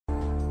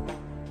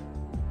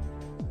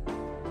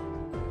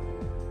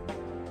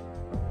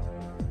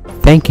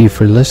Thank you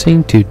for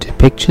listening to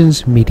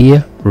Depictions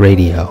Media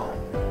Radio.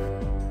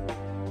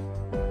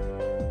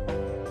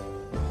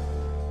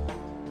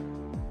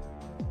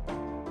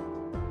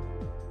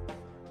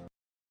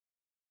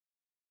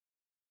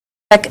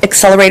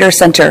 Accelerator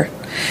Center.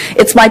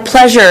 It's my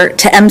pleasure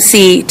to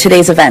MC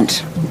today's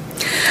event.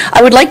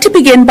 I would like to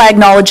begin by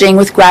acknowledging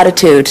with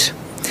gratitude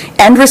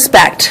and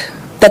respect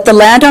that the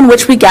land on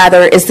which we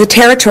gather is the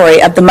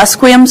territory of the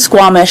Musqueam,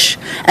 Squamish,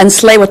 and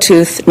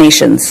Tsleil-Waututh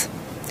nations.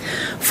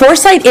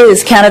 Foresight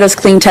is Canada's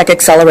clean tech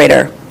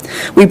accelerator.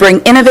 We bring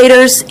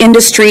innovators,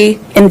 industry,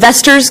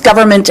 investors,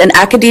 government, and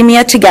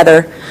academia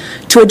together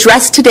to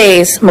address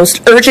today's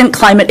most urgent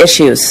climate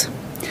issues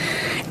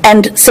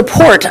and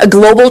support a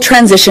global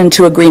transition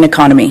to a green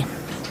economy.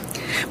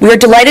 We are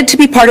delighted to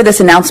be part of this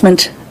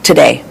announcement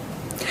today.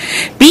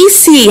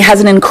 BC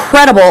has an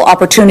incredible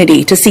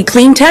opportunity to see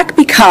clean tech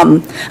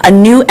become a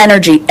new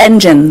energy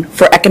engine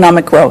for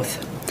economic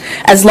growth,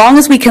 as long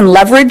as we can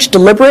leverage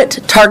deliberate,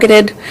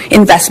 targeted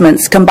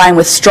investments combined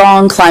with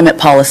strong climate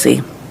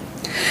policy.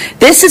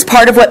 This is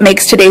part of what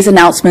makes today's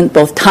announcement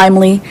both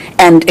timely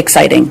and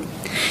exciting.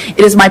 It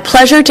is my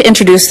pleasure to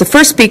introduce the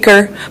first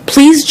speaker.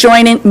 Please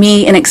join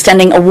me in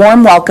extending a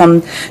warm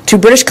welcome to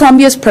British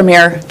Columbia's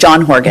Premier,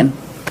 John Horgan.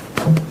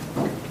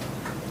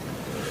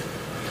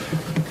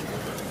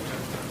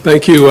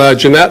 Thank you,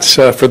 Jeanette,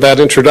 for that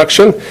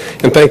introduction,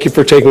 and thank you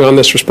for taking on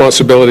this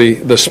responsibility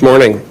this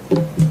morning.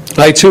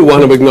 I, too,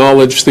 want to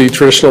acknowledge the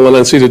traditional and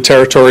unceded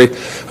territory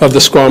of the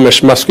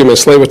Squamish, Musqueam, and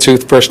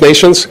Tsleil-Waututh First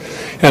Nations,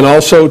 and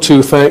also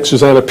to thank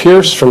Susanna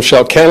Pierce from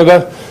Shell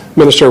Canada,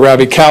 Minister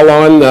Ravi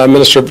Kahlon,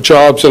 Minister of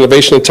Jobs,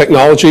 Innovation and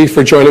Technology,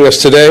 for joining us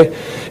today,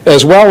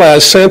 as well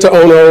as Santa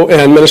Ono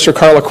and Minister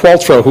Carla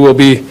Qualtrough, who will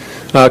be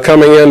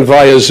coming in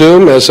via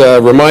Zoom as a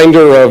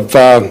reminder of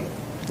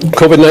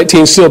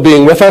COVID-19 still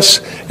being with us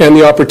and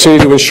the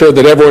opportunity to ensure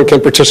that everyone can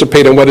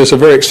participate in what is a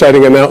very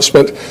exciting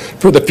announcement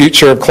for the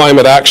future of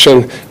climate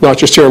action, not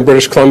just here in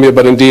British Columbia,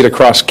 but indeed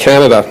across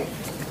Canada.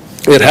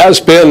 It has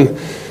been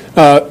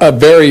a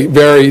very,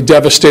 very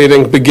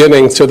devastating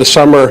beginning to the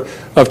summer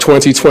of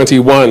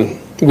 2021.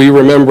 We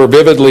remember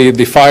vividly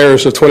the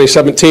fires of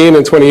 2017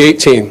 and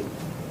 2018.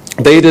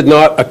 They did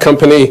not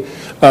accompany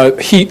a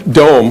heat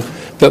dome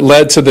that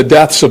led to the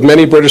deaths of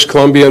many British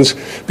Columbians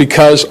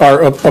because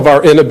of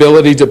our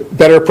inability to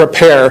better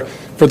prepare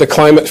for the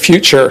climate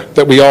future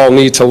that we all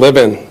need to live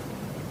in.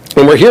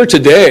 And we're here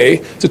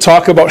today to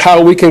talk about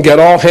how we can get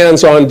all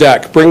hands on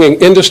deck, bringing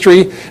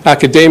industry,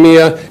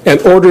 academia, and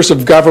orders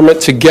of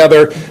government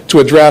together to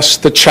address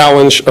the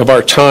challenge of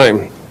our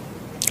time.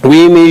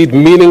 We need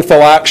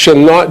meaningful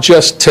action, not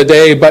just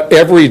today, but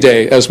every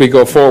day as we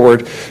go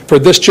forward for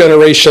this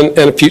generation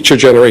and future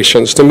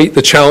generations to meet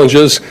the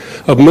challenges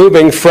of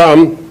moving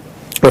from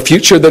a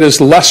future that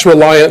is less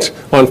reliant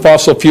on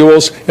fossil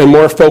fuels and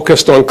more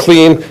focused on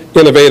clean,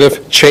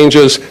 innovative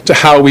changes to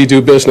how we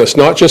do business,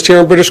 not just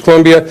here in British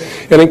Columbia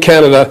and in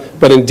Canada,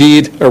 but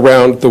indeed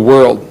around the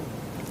world.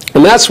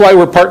 And that's why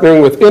we're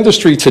partnering with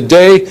industry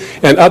today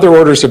and other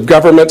orders of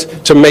government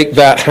to make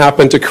that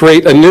happen, to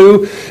create a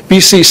new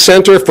BC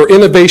Centre for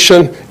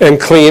Innovation and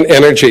Clean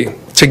Energy.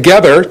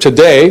 Together,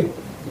 today,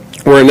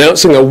 we're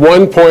announcing a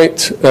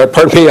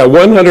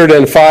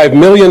 $105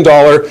 million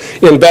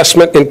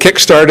investment in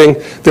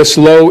kickstarting this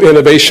low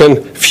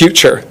innovation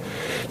future.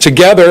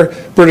 Together,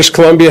 British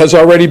Columbia has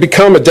already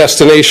become a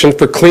destination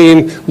for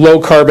clean, low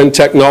carbon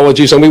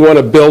technologies, and we want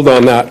to build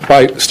on that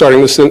by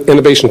starting this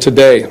innovation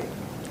today.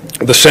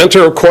 The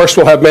Centre, of course,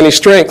 will have many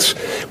strengths.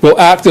 We'll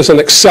act as an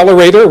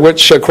accelerator,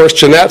 which, of course,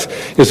 Jeanette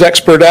is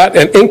expert at,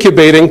 and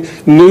incubating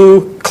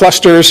new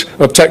clusters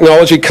of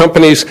technology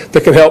companies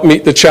that can help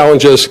meet the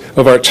challenges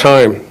of our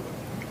time.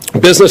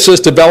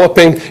 Businesses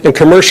developing and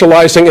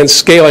commercializing and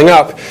scaling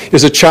up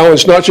is a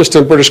challenge not just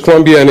in British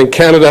Columbia and in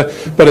Canada,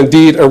 but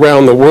indeed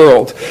around the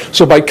world.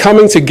 So by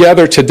coming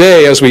together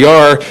today, as we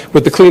are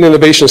with the Clean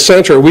Innovation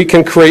Centre, we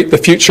can create the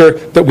future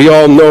that we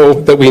all know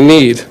that we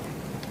need.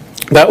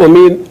 That will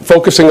mean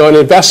focusing on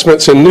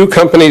investments in new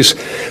companies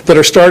that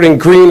are starting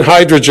green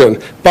hydrogen,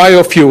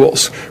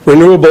 biofuels,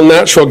 renewable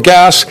natural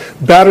gas,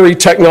 battery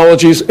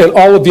technologies, and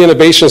all of the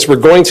innovations we're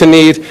going to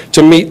need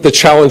to meet the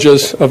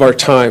challenges of our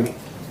time.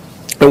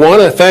 I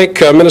want to thank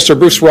Minister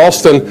Bruce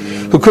Ralston,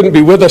 who couldn't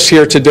be with us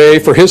here today,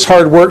 for his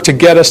hard work to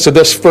get us to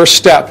this first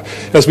step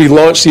as we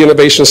launch the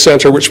Innovation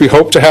Centre, which we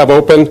hope to have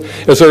open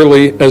as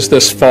early as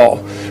this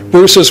fall.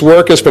 Bruce's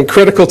work has been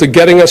critical to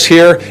getting us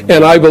here,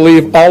 and I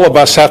believe all of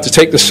us have to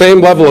take the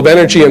same level of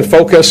energy and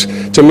focus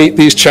to meet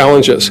these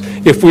challenges.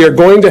 If we are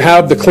going to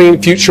have the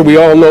clean future we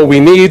all know we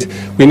need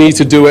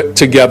to do it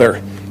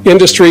together.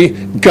 Industry,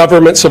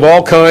 governments of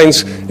all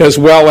kinds, as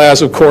well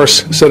as, of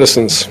course,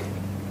 citizens.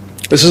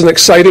 This is an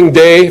exciting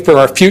day for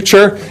our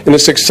future, and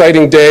it's an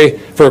exciting day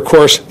for, of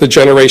course, the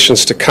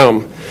generations to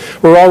come.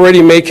 We're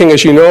already making,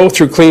 as you know,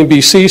 through Clean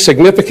BC,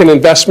 significant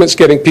investments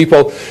getting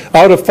people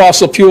out of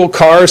fossil fuel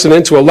cars and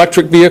into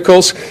electric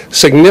vehicles,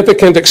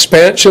 significant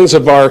expansions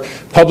of our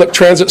public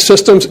transit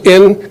systems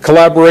in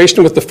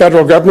collaboration with the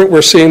federal government.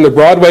 We're seeing the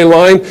Broadway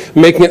line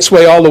making its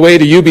way all the way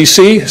to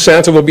UBC.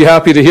 Santa will be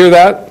happy to hear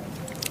that.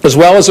 as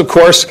well as, of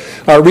course,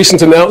 our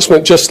recent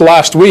announcement just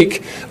last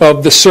week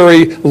of the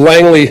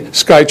Surrey-Langley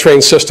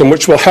SkyTrain system,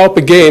 which will help,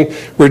 again,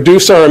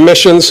 reduce our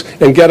emissions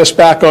and get us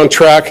back on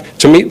track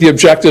to meet the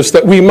objectives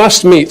that we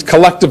must meet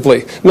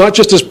collectively, not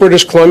just as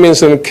British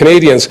Columbians and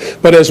Canadians,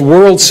 but as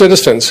world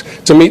citizens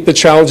to meet the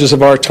challenges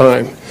of our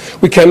time.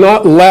 We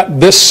cannot let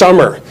this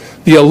summer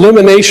the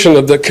elimination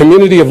of the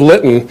community of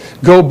Lytton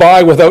go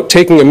by without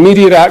taking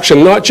immediate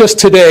action, not just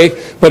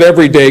today, but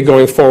every day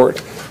going forward.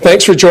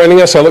 Thanks for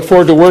joining us. I look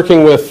forward to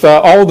working with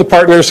all of the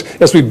partners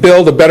as we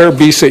build a better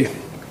BC.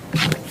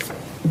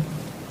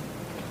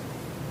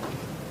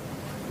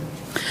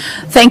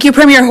 Thank you,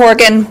 Premier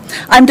Horgan.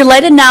 I'm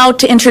delighted now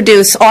to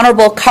introduce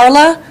Honourable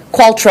Carla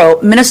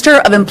Qualtrough, Minister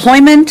of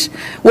Employment,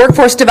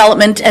 Workforce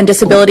Development and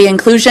Disability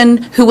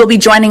Inclusion, who will be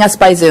joining us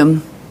by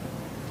Zoom.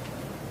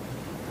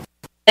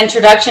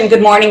 Introduction.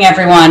 Good morning,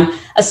 everyone.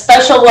 A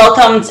special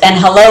welcome and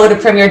hello to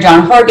Premier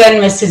John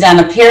Horgan, Ms.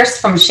 Susanna Pierce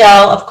from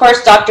Shell, of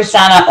course, Dr.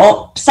 Santa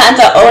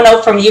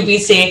Ono from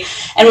UBC,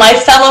 and my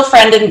fellow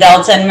friend in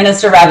Delta, and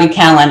Minister Ravi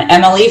Kahlon,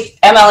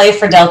 MLA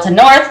for Delta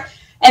North,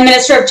 and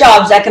Minister of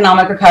Jobs,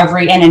 Economic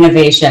Recovery and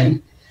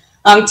Innovation.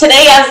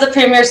 Today, as the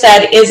Premier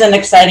said, is an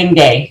exciting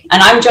day,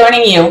 and I'm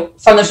joining you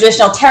from the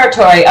traditional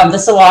territory of the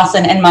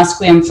Tsawwassen and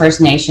Musqueam First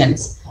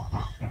Nations.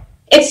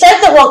 It's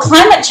said that while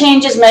climate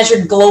change is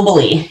measured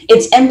globally,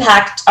 its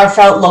impacts are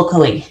felt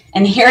locally.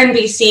 And here in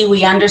BC,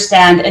 we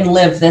understand and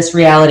live this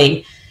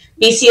reality.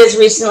 BC has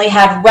recently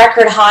had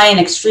record high and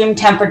extreme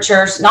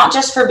temperatures, not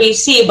just for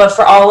BC, but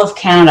for all of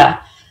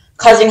Canada,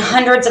 causing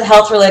hundreds of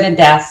health-related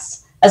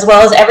deaths, as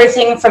well as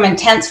everything from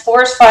intense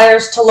forest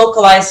fires to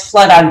localized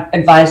flood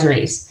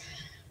advisories.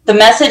 The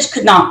message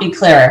could not be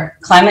clearer.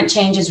 Climate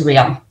change is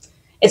real.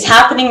 It's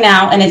happening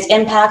now, and its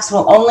impacts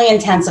will only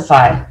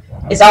intensify.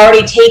 It's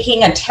already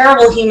taking a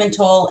terrible human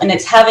toll, and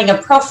it's having a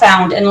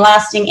profound and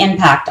lasting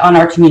impact on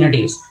our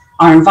communities,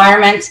 our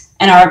environment,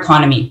 and our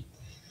economy.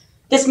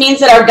 This means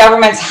that our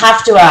governments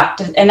have to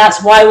act, and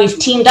that's why we've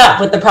teamed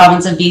up with the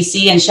province of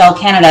BC and Shell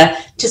Canada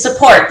to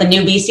support the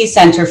new BC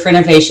Centre for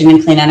Innovation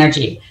in Clean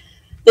Energy.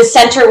 This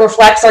centre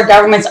reflects our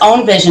government's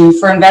own vision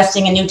for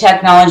investing in new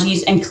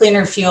technologies and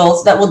cleaner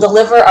fuels that will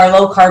deliver our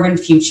low-carbon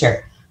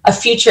future, a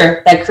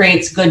future that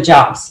creates good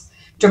jobs,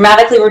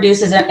 dramatically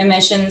reduces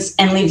emissions,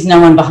 and leaves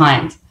no one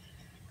behind.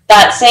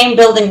 The same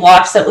building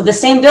blocks that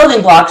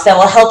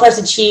will help us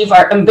achieve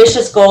our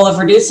ambitious goal of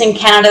reducing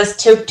Canada's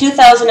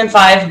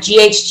 2005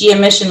 GHG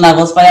emission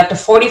levels by up to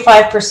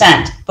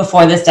 45%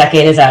 before this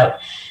decade is out,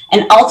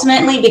 and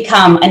ultimately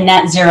become a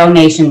net zero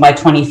nation by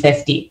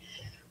 2050.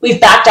 We've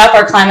backed up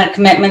our climate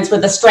commitments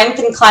with a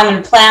strengthened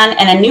climate plan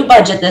and a new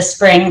budget this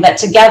spring that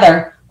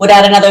together would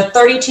add another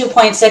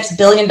 $32.6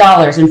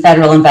 billion in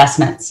federal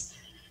investments.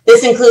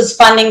 This includes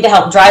funding to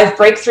help drive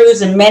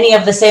breakthroughs in many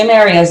of the same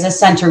areas this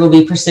centre will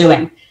be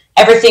pursuing,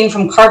 everything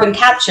from carbon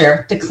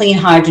capture to clean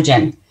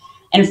hydrogen.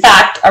 In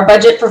fact, our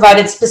budget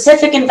provided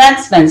specific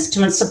investments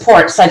to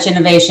support such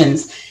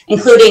innovations,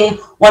 including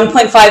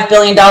 $1.5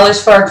 billion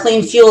for our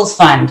Clean Fuels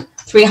Fund,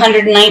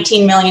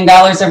 $319 million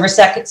over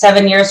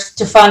 7 years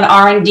to fund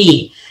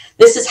R&D.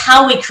 This is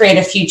how we create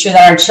a future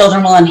that our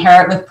children will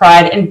inherit with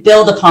pride and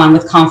build upon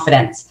with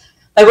confidence.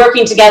 By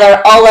working together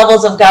at all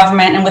levels of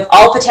government and with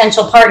all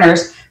potential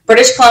partners,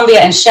 British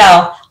Columbia and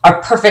Shell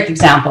are perfect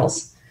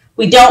examples.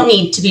 We don't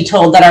need to be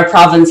told that our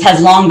province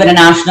has long been a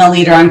national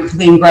leader on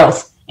clean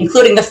growth,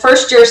 including the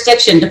first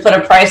jurisdiction to put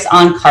a price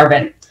on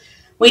carbon.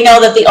 We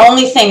know that the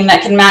only thing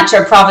that can match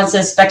our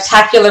province's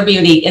spectacular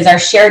beauty is our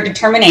shared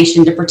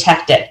determination to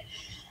protect it.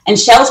 And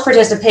Shell's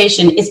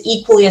participation is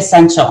equally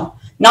essential,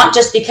 not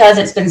just because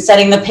it's been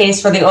setting the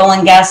pace for the oil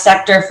and gas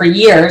sector for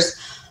years,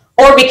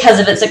 or because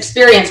of its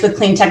experience with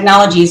clean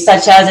technologies,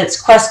 such as its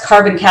Quest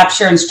Carbon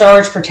Capture and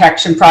Storage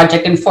Protection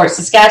project in Fort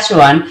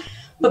Saskatchewan,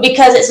 but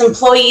because its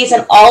employees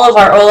and all of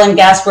our oil and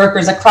gas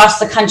workers across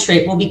the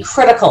country will be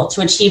critical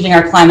to achieving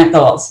our climate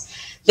goals.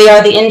 They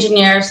are the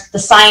engineers, the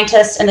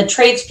scientists, and the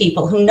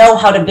tradespeople who know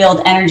how to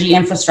build energy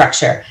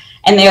infrastructure,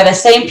 and they are the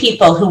same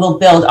people who will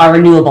build our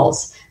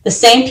renewables, the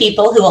same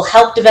people who will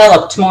help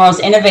develop tomorrow's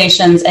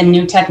innovations and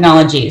new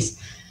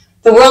technologies.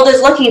 The world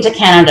is looking to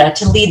Canada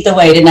to lead the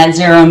way to net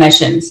zero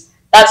emissions.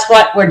 That's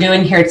what we're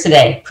doing here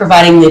today,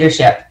 providing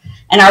leadership.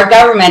 And our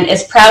government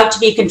is proud to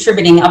be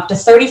contributing up to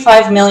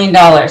 $35 million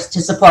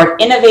to support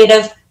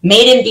innovative,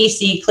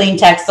 made-in-BC clean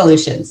tech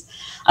solutions.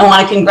 I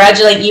want to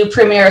congratulate you,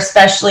 Premier,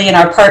 especially, and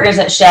our partners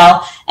at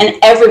Shell, and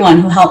everyone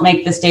who helped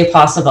make this day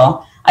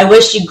possible. I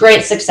wish you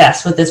great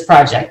success with this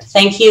project.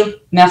 Thank you.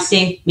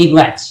 Merci.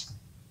 Miigwech.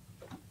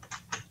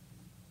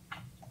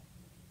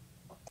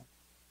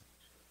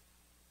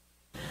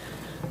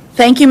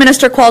 Thank you,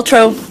 Minister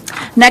Qualtrough.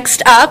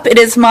 Next up, it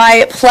is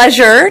my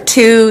pleasure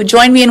to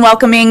join me in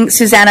welcoming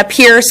Susanna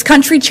Pierce,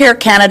 Country Chair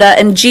Canada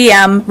and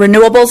GM,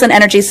 Renewables and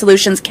Energy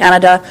Solutions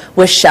Canada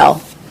with Shell.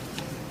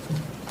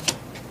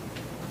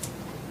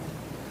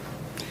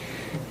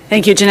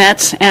 Thank you,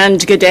 Jeanette,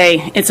 and good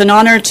day. It's an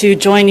honour to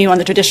join you on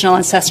the traditional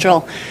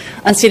ancestral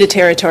unceded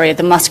territory of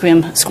the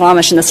Musqueam,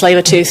 Squamish and the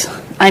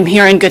Tsleil-Waututh. I'm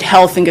here in good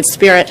health and good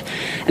spirit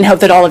and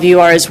hope that all of you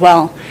are as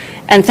well.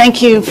 And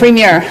thank you,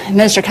 Premier,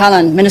 Minister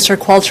Callan, Minister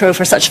Qualtrough,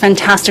 for such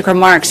fantastic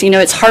remarks. You know,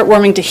 it's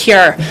heartwarming to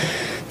hear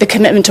the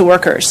commitment to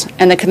workers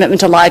and the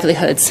commitment to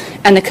livelihoods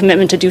and the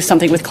commitment to do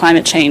something with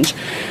climate change.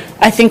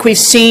 I think we've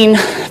seen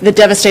the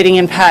devastating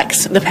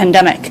impacts of the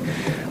pandemic,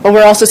 but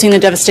we're also seeing the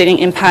devastating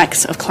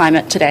impacts of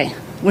climate today,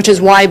 which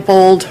is why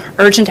bold,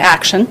 urgent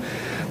action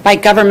by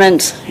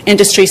government,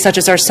 industry such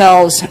as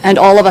ourselves, and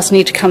all of us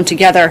need to come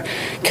together,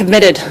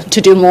 committed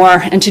to do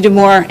more, and to do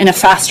more in a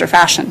faster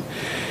fashion.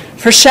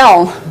 For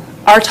Shell,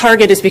 our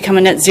target is become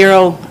a net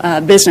zero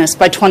business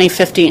by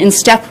 2050, in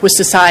step with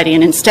society,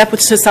 and in step with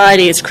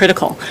society is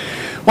critical.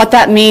 What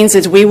that means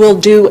is we will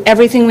do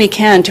everything we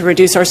can to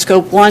reduce our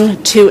scope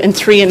 1, 2, and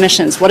 3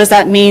 emissions. What does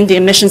that mean? The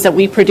emissions that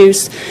we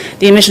produce,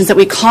 the emissions that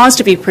we cause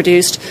to be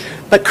produced,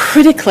 but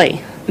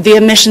critically, the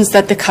emissions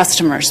that the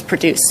customers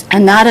produce.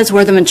 And that is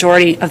where the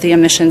majority of the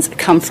emissions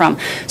come from.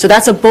 So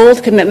that's a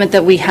bold commitment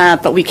that we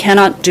have, but we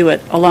cannot do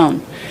it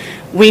alone.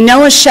 We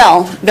know as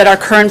Shell that our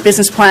current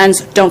business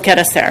plans don't get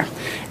us there,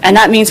 and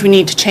that means we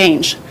need to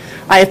change.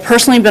 I have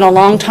personally been a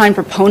long-time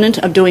proponent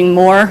of doing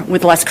more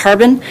with less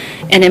carbon,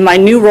 and in my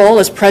new role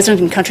as President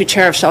and Country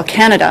Chair of Shell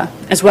Canada,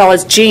 as well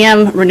as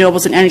GM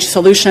Renewables and Energy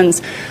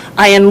Solutions,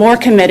 I am more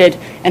committed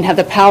and have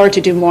the power to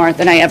do more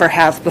than I ever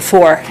have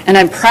before. And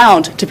I'm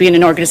proud to be in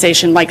an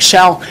organization like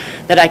Shell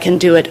that I can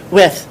do it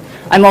with.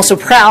 I'm also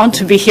proud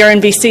to be here in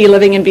BC,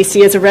 living in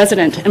BC as a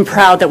resident, and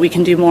proud that we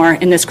can do more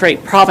in this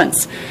great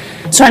province.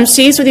 So I'm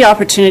seized with the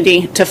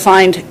opportunity to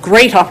find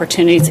great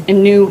opportunities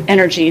in new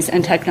energies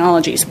and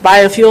technologies,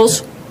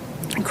 biofuels,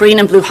 green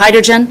and blue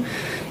hydrogen,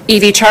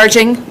 EV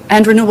charging,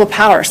 and renewable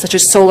power, such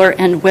as solar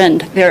and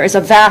wind. There is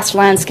a vast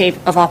landscape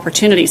of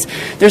opportunities.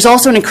 There's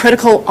also a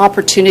critical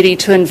opportunity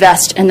to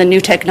invest in the new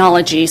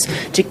technologies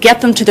to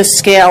get them to the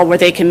scale where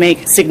they can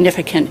make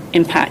significant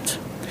impact.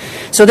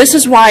 So this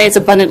is why it's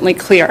abundantly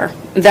clear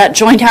that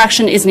joint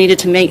action is needed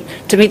to meet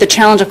the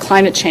challenge of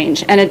climate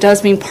change, and it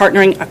does mean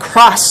partnering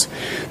across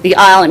the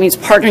aisle. It means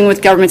partnering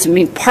with governments. It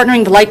means partnering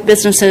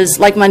with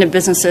like-minded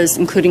businesses,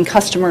 including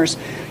customers,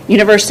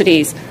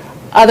 universities,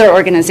 other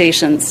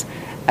organizations,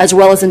 as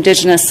well as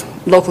Indigenous,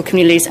 local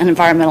communities, and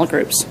environmental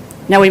groups.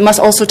 Now, we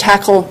must also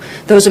tackle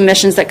those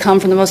emissions that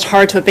come from the most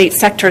hard-to-abate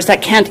sectors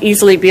that can't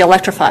easily be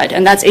electrified,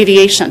 and that's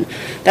aviation,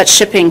 that's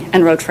shipping,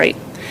 and road freight.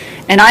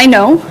 And I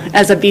know,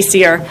 as a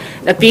BCer,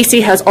 that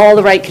BC has all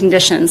the right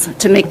conditions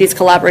to make these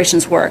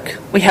collaborations work.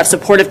 We have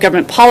supportive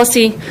government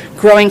policy,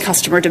 growing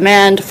customer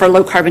demand for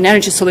low-carbon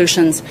energy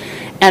solutions,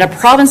 and a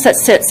province that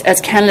sits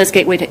as Canada's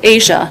gateway to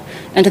Asia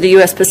and to the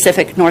U.S.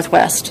 Pacific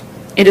Northwest.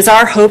 It is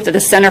our hope that the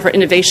Centre for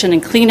Innovation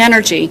in Clean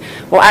Energy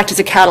will act as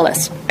a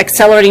catalyst,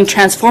 accelerating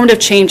transformative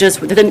changes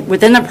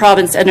within the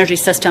province energy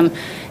system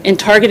in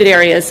targeted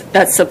areas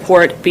that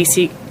support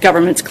BC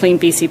government's Clean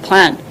BC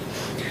plan.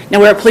 Now,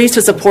 we are pleased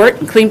to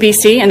support Clean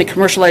BC and the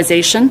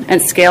commercialization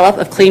and scale-up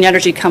of clean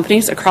energy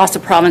companies across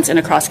the province and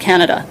across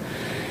Canada.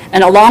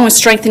 And along with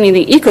strengthening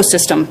the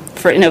ecosystem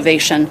for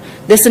innovation,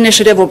 this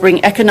initiative will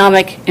bring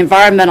economic,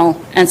 environmental,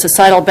 and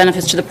societal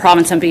benefits to the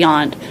province and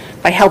beyond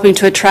by helping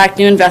to attract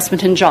new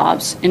investment and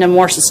jobs in a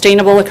more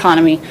sustainable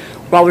economy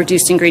while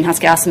reducing greenhouse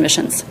gas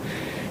emissions.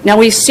 Now,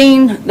 we've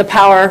seen the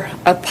power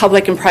of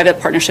public and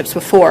private partnerships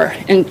before,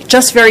 and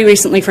just very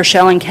recently for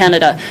Shell in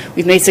Canada,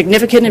 we've made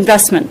significant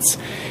investments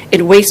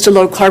in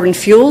waste-to-low carbon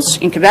fuels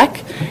in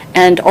Quebec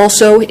and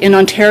also in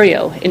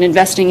Ontario in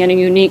investing in a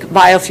unique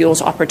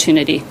biofuels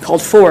opportunity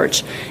called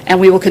Forge, and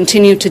we will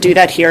continue to do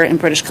that here in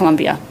British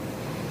Columbia.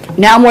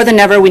 Now more than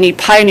ever, we need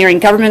pioneering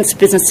governments,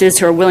 businesses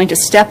who are willing to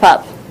step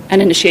up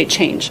and initiate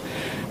change.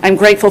 I'm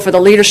grateful for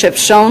the leadership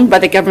shown by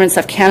the governments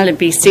of Canada and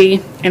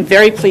BC and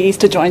very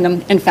pleased to join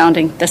them in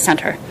founding the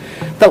Centre.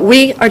 But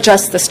we are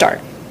just the start.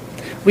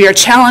 We are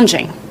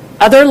challenging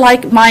other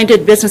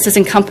like-minded businesses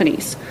and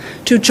companies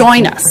to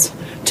join us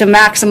to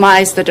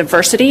maximize the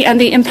diversity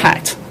and the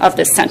impact of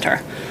this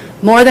Centre.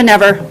 More than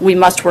ever, we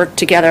must work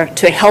together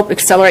to help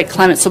accelerate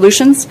climate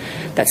solutions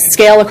that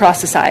scale across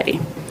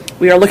society.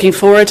 We are looking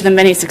forward to the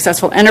many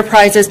successful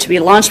enterprises to be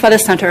launched by the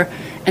Centre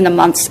in the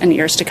months and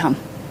years to come.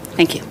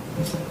 Thank you.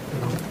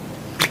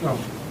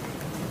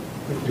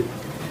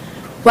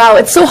 Wow,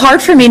 it's so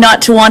hard for me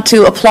not to want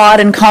to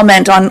applaud and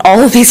comment on all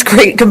of these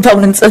great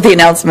components of the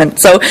announcement.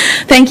 So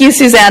thank you,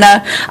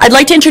 Susanna. I'd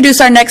like to introduce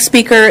our next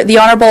speaker, the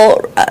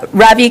Honourable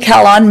Ravi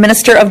Kahlon,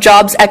 Minister of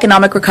Jobs,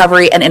 Economic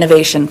Recovery and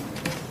Innovation.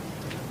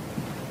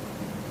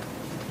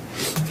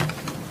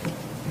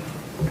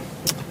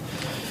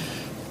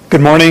 Good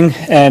morning,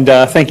 and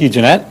thank you,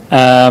 Jeanette.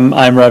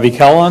 I'm Ravi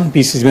Kahlon,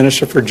 BC's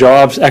Minister for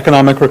Jobs,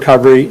 Economic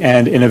Recovery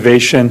and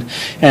Innovation,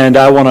 and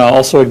I want to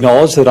also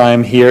acknowledge that I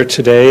am here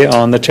today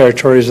on the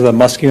territories of the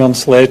Musqueam,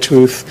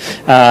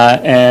 Tsleil-Waututh,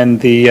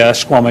 and the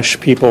Squamish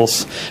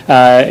peoples.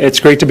 It's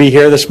great to be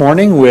here this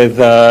morning with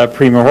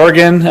Premier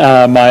Horgan,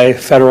 my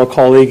federal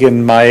colleague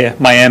and my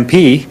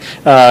MP,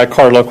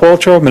 Carla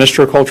Qualtrough,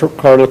 Minister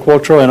Carla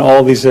Qualtrough, and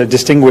all these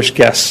distinguished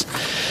guests.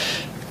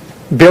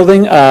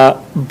 Building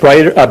a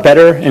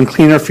better and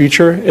cleaner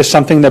future is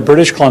something that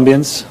British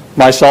Columbians,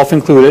 myself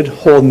included,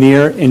 hold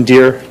near and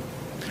dear.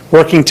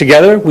 Working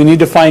together, we need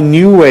to find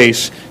new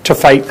ways to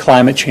fight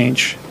climate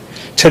change.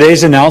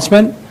 Today's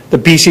announcement, the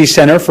BC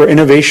Centre for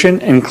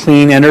Innovation and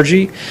Clean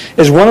Energy,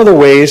 is one of the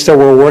ways that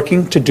we're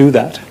working to do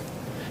that.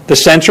 The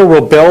centre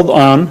will build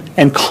on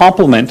and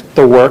complement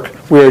the work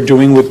we are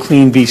doing with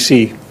Clean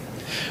BC.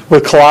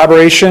 With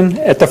collaboration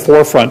at the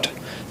forefront,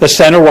 the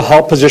centre will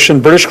help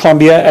position British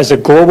Columbia as a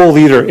global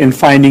leader in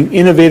finding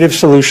innovative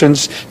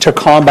solutions to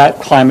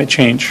combat climate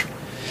change.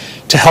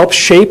 To help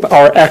shape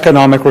our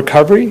economic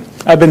recovery,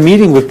 I've been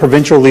meeting with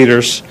provincial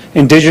leaders,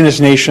 Indigenous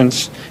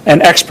nations,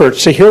 and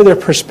experts to hear their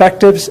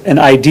perspectives and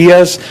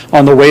ideas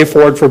on the way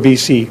forward for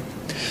BC.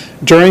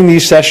 During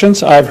these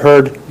sessions, I've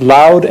heard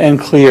loud and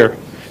clear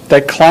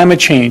that climate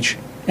change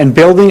and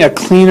building a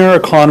cleaner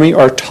economy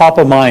are top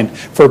of mind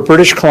for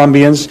British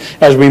Columbians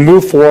as we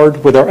move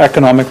forward with our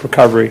economic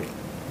recovery.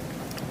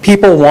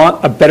 People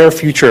want a better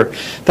future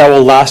that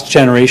will last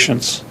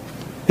generations.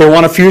 They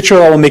want a future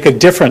that will make a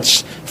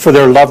difference for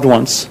their loved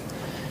ones.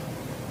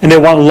 And they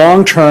want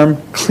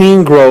long-term,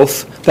 clean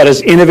growth that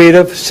is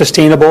innovative,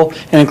 sustainable,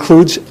 and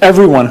includes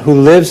everyone who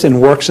lives and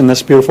works in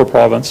this beautiful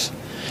province.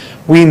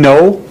 We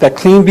know that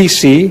Clean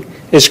BC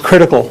is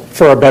critical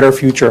for a better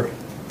future.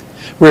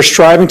 We're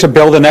striving to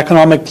build an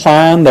economic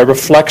plan that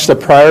reflects the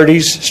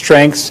priorities,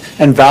 strengths,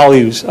 and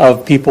values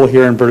of people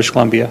here in British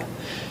Columbia.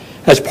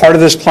 As part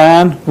of this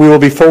plan, we will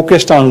be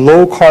focused on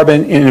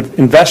low-carbon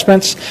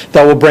investments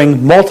that will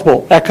bring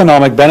multiple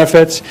economic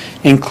benefits,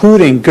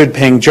 including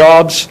good-paying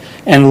jobs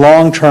and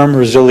long-term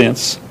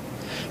resilience.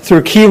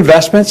 Through key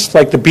investments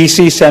like the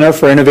BC Centre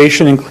for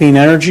Innovation and Clean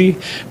Energy,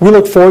 we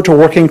look forward to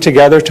working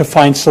together to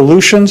find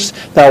solutions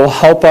that will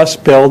help us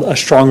build a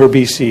stronger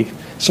BC.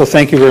 So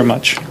thank you very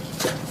much.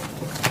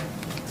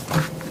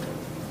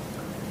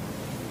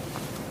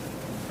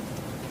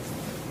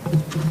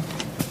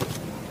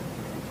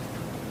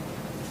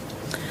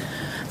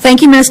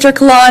 Thank you, Minister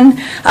Kahlon.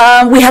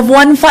 We have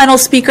one final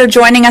speaker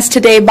joining us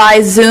today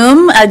by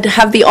Zoom. I'd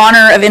have the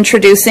honor of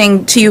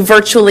introducing to you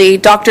virtually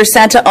Dr.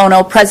 Santa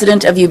Ono,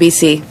 President of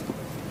UBC.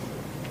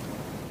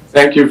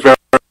 Thank you very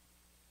much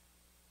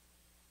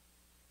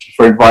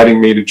for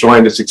inviting me to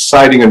join this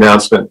exciting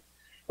announcement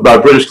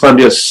about British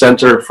Columbia's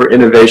Centre for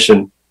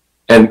Innovation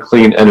and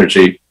Clean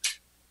Energy.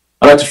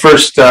 I'd like to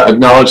first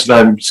acknowledge that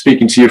I'm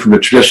speaking to you from the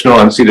traditional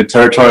unceded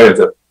territory of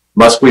the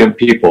Musqueam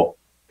people.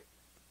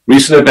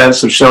 Recent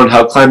events have shown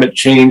how climate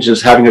change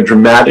is having a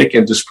dramatic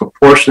and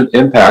disproportionate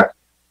impact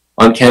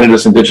on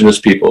Canada's Indigenous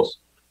peoples.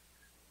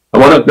 I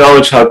want to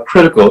acknowledge how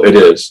critical it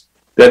is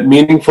that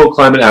meaningful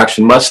climate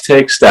action must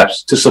take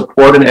steps to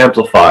support and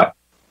amplify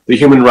the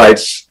human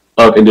rights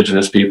of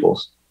Indigenous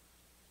peoples.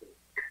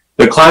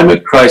 The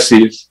climate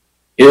crisis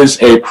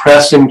is a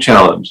pressing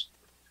challenge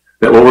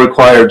that will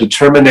require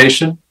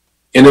determination,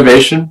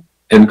 innovation,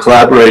 and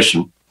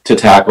collaboration to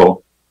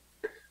tackle.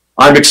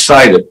 I'm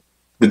excited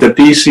that the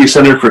BC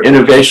Centre for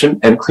Innovation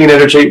and Clean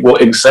Energy will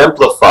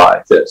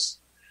exemplify this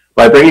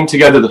by bringing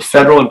together the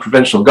federal and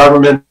provincial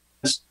governments,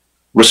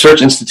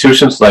 research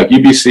institutions like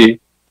UBC,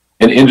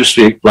 and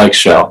industry like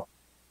Shell.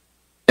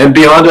 And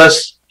beyond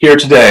us here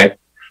today,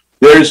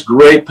 there is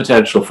great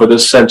potential for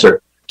this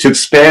centre to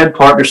expand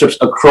partnerships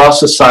across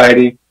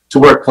society to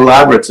work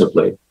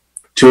collaboratively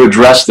to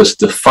address this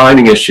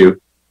defining issue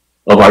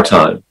of our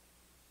time.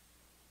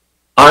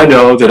 I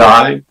know that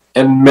I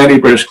and many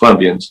British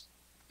Columbians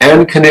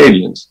and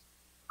Canadians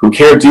who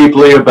care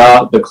deeply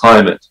about the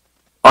climate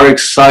are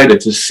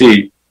excited to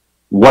see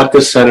what the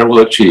Centre will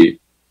achieve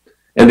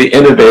and the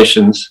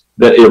innovations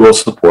that it will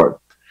support.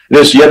 It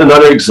is yet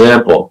another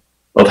example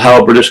of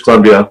how British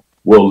Columbia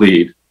will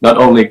lead, not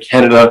only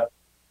Canada,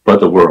 but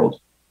the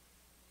world.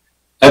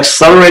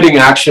 Accelerating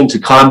action to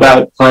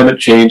combat climate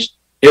change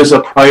is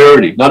a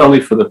priority, not only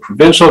for the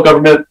provincial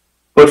government,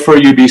 but for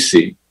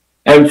UBC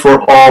and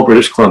for all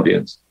British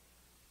Columbians.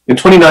 In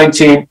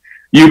 2019,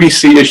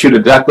 UBC issued a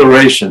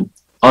declaration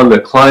on the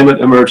climate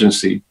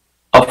emergency,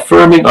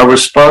 affirming our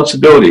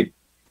responsibility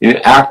in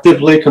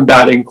actively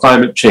combating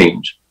climate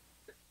change,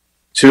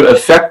 to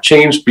effect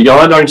change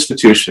beyond our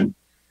institution,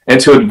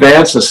 and to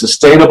advance a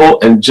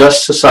sustainable and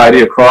just society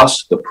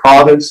across the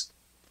province,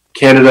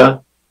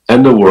 Canada,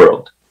 and the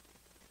world.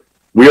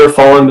 We are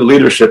following the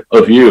leadership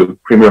of you,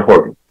 Premier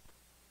Horgan.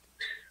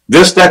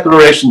 This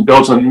declaration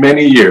builds on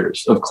many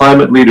years of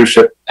climate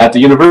leadership at the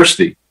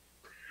university,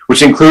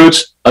 which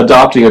includes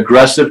adopting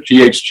aggressive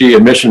GHG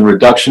emission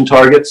reduction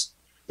targets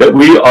that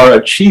we are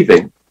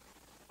achieving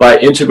by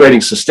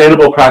integrating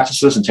sustainable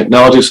practices and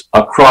technologies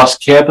across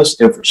campus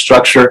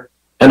infrastructure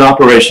and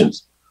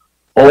operations,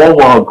 all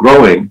while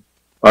growing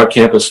our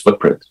campus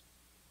footprint.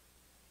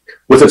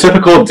 With a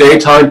typical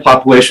daytime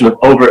population of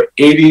over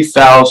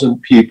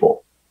 80,000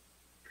 people,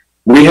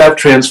 we have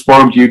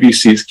transformed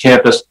UBC's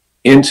campus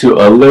into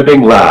a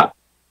living lab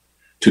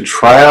to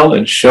trial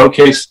and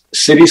showcase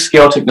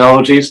city-scale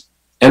technologies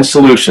and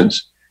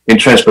solutions in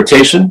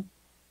transportation,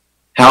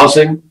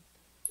 housing,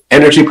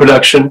 energy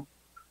production,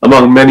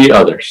 among many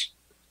others.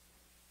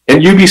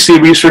 And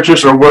UBC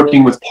researchers are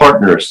working with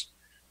partners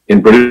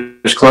in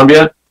British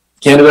Columbia,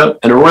 Canada,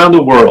 and around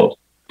the world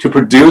to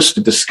produce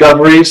the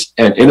discoveries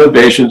and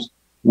innovations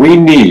we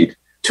need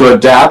to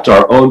adapt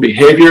our own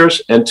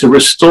behaviors and to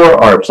restore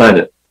our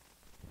planet,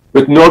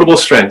 with notable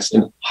strengths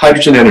in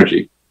hydrogen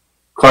energy,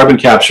 carbon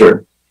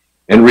capture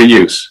and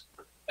reuse,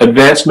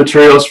 advanced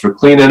materials for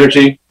clean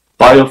energy,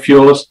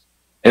 biofuels,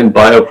 and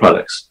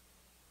bioproducts.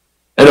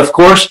 And of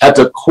course, at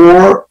the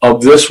core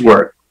of this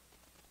work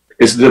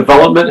is the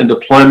development and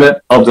deployment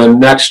of the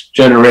next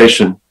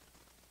generation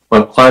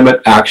of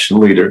climate action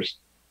leaders.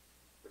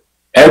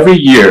 Every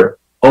year,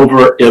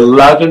 over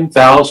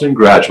 11,000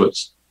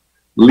 graduates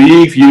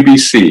leave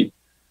UBC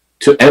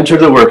to enter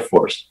the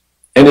workforce,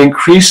 and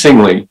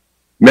increasingly,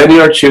 many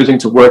are choosing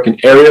to work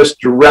in areas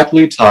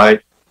directly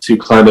tied to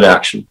climate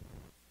action.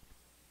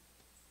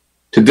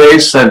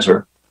 Today's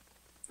center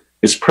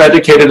is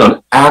predicated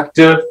on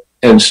active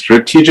and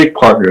strategic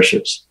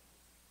partnerships.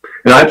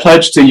 And I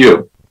pledge to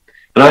you,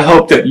 and I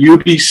hope that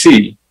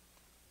UBC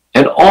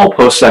and all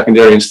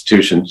post-secondary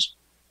institutions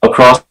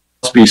across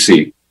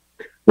BC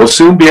will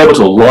soon be able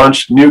to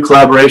launch new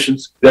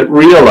collaborations that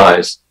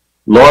realize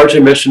large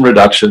emission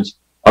reductions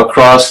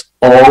across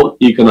all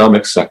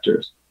economic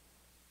sectors.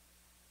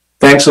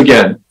 Thanks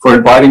again for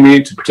inviting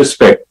me to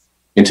participate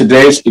in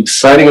today's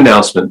exciting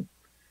announcement,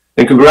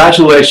 and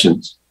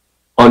congratulations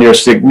on your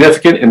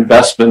significant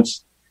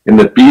investments in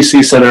the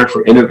BC Centre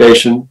for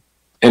Innovation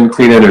and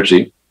Clean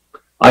Energy.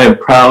 I am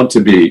proud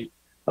to be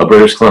a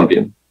British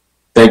Columbian.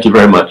 Thank you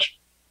very much.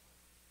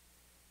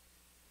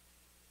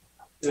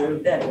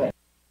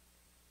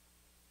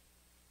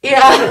 Yeah,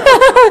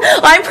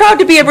 I'm proud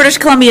to be a British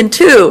Columbian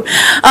too.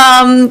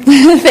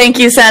 Thank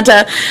you,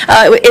 Santa.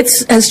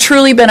 It has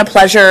truly been a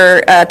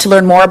pleasure to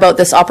learn more about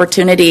this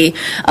opportunity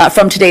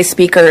from today's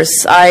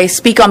speakers. I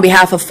speak on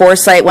behalf of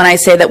Foresight when I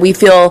say that we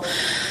feel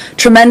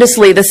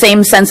tremendously the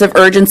same sense of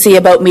urgency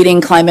about meeting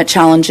climate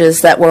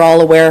challenges that we're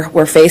all aware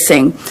we're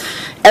facing.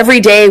 Every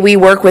day we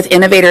work with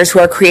innovators who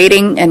are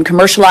creating and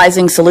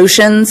commercializing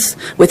solutions,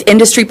 with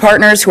industry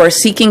partners who are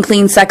seeking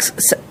clean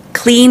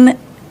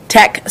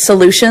tech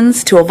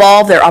solutions to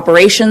evolve their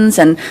operations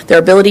and their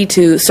ability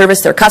to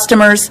service their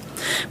customers,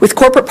 with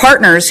corporate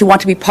partners who want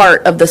to be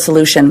part of the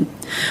solution.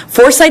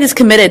 Foresight is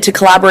committed to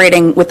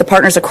collaborating with the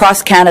partners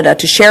across Canada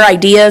to share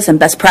ideas and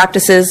best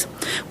practices.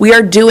 We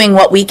are doing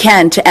what we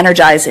can to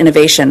energize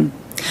innovation.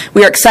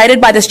 We are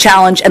excited by this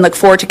challenge and look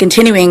forward to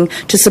continuing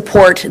to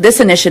support this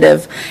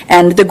initiative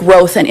and the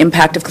growth and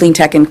impact of clean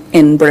tech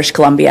in British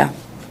Columbia.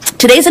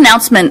 Today's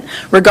announcement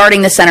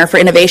regarding the Centre for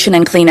Innovation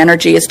and Clean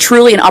Energy is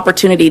truly an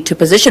opportunity to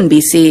position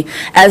BC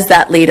as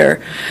that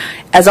leader,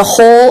 as a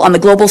whole on the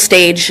global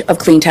stage of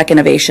clean tech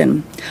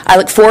innovation. I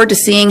look forward to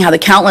seeing how the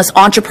countless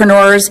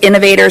entrepreneurs,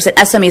 innovators, and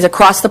SMEs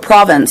across the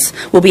province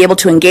will be able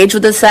to engage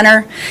with the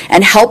Centre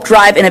and help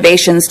drive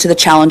innovations to the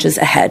challenges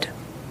ahead.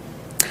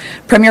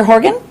 Premier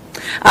Horgan,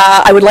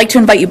 I would like to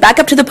invite you back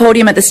up to the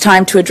podium at this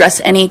time to address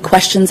any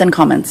questions and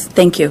comments.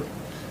 Thank you.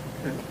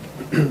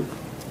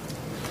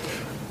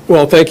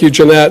 Well, thank you,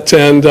 Jeanette,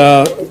 and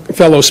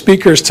fellow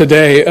speakers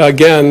today.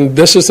 Again,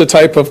 this is the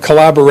type of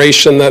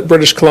collaboration that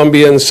British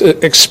Columbians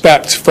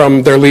expect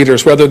from their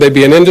leaders, whether they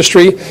be in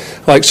industry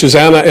like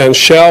Susanna and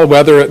Shell,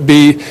 whether it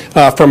be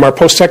from our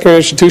post-secondary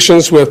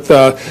institutions with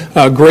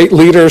great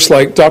leaders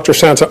like Dr.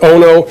 Santa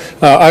Ono.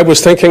 I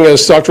was thinking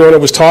as Dr. Ono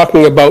was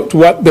talking about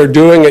what they're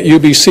doing at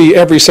UBC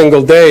every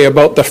single day,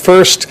 about the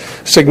first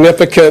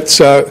significant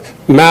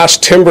mass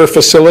timber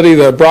facility,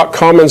 the Brock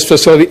Commons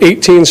facility,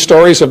 18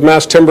 stories of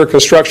mass timber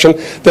construction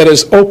that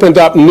has opened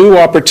up new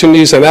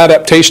opportunities and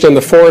adaptation in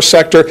the forest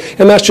sector.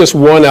 And that's just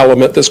one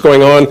element that's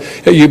going on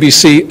at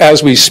UBC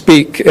as we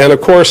speak. And of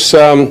course,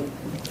 to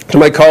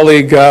my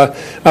colleague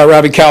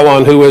Ravi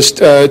Kahlon, who has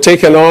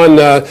taken on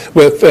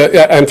with,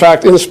 in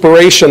fact,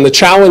 inspiration, the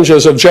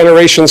challenges of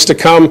generations to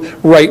come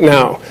right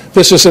now.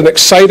 This is an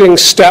exciting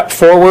step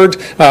forward.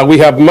 We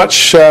have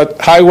much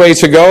highway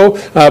to go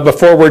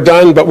before we're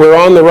done, but we're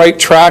on the right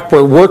track.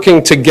 We're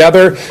working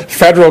together.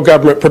 Federal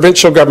government,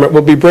 provincial government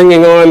will be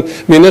bringing on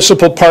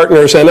municipal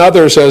partners and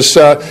others, as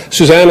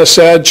Susanna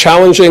said,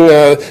 challenging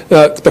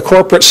the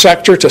corporate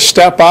sector to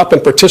step up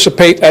and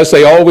participate as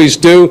they always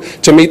do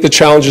to meet the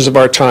challenges of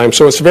our time.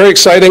 So it's very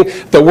exciting.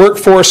 The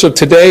workforce of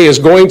today is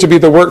going to be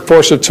the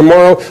workforce of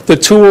tomorrow. The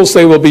tools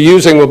they will be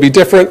using will be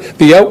different.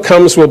 The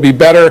outcomes will be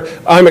better.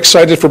 I'm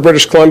excited for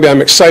British Columbia.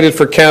 I'm excited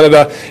for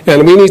Canada.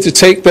 And we need to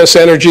take this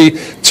energy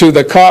to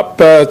the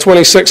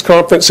COP26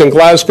 conference in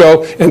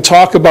Glasgow and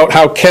talk about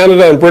how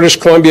Canada and British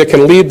Columbia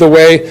can lead the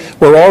way.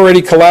 We're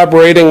already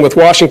collaborating with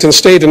Washington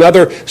State and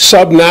other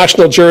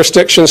sub-national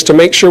jurisdictions to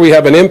make sure we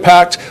have an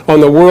impact on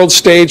the world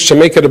stage, to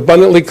make it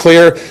abundantly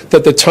clear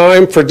that the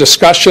time for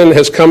discussion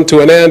has come to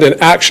an end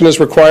and action is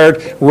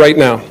required right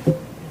now.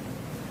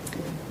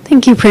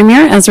 Thank you,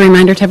 Premier. As a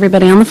reminder to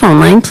everybody on the phone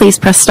line, please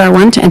press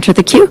 *1 to enter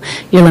the queue.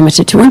 You're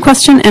limited to one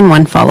question and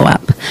one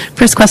follow-up.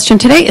 First question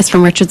today is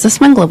from Richard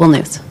Zussman, Global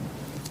News.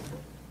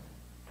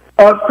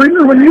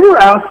 Premier, when you were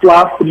asked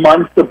last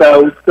month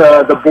about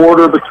the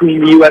border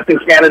between the U.S. and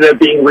Canada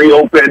being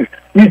reopened,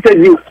 you said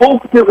you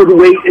hoped it would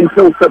wait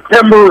until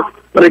September,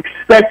 but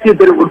expected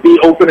that it would be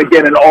open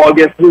again in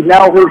August. We've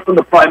now heard from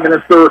the Prime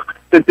Minister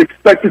that it's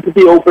expected to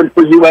be open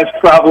for U.S.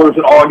 travelers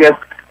in August.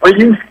 Are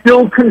you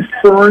still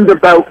concerned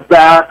about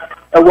that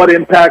and what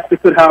impact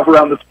it could have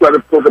around the spread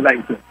of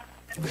COVID-19?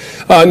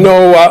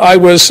 No, I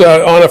was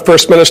on a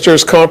First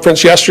Minister's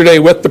conference yesterday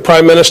with the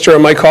Prime Minister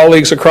and my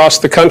colleagues across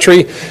the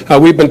country.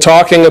 We've been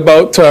talking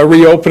about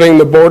reopening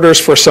the borders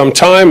for some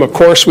time. Of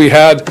course, we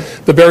had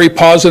the very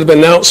positive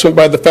announcement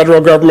by the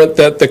federal government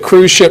that the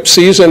cruise ship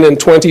season in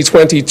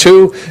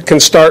 2022 can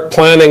start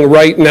planning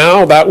right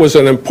now. That was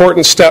an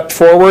important step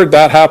forward.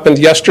 That happened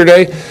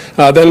yesterday.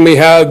 Then we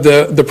had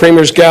the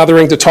Premier's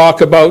gathering to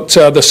talk about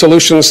the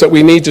solutions that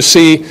we need to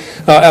see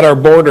at our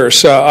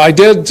borders. I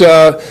did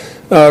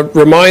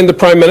remind the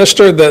Prime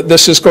Minister that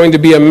this is going to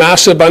be a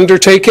massive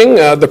undertaking.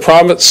 The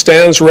province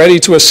stands ready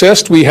to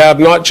assist. We have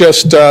not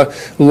just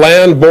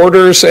land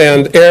borders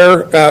and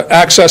air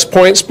access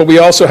points, but we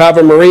also have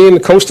a marine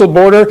coastal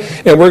border,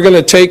 and we're going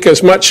to take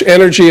as much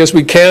energy as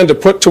we can to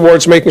put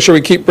towards making sure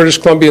we keep British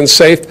Columbians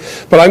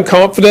safe. But I'm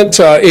confident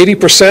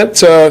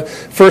 80%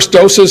 first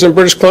doses in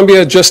British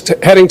Columbia, just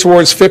heading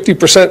towards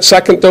 50%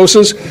 second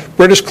doses.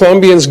 British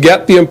Columbians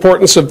get the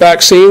importance of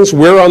vaccines.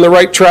 We're on the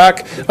right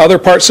track. Other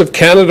parts of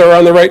Canada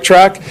are on the right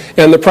track,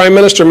 and the Prime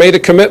Minister made a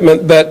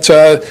commitment that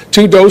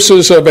 2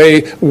 doses of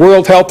a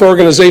World Health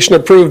Organization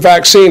approved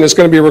vaccine is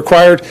going to be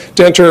required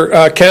to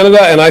enter Canada,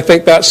 and I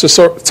think that's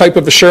the type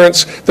of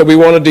assurance that we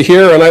wanted to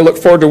hear, and I look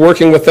forward to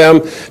working with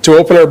them to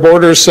open our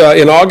borders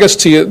in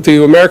August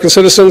to American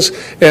citizens,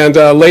 and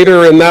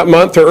later in that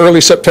month or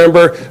early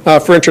September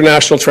for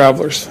international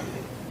travelers.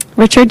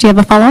 Richard, do you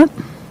have a follow-up?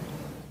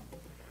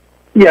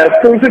 Yes,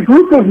 there's a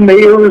group of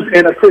mayors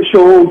and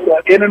officials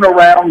in and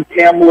around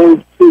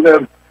Kamloops who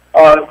have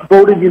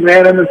voted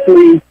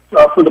unanimously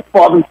for the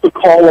province to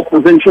call a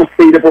provincial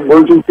state of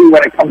emergency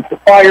when it comes to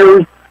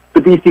fires. The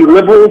BC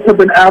Liberals have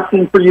been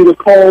asking for you to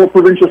call a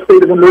provincial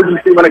state of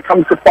emergency when it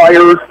comes to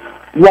fires.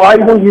 Why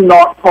will you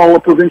not call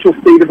a provincial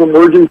state of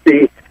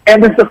emergency?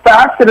 And is the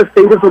fact that a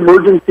state of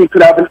emergency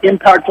could have an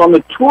impact on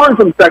the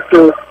tourism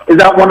sector, is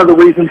that one of the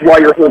reasons why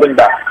you're holding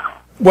back?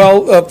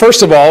 Well,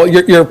 first of all,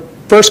 your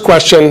first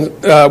question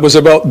was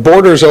about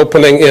borders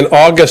opening in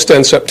August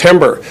and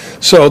September.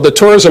 So the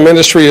tourism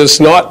industry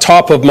is not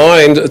top of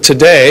mind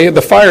today.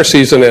 The fire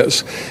season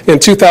is. In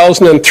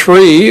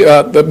 2003,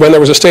 when there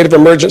was a state of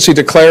emergency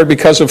declared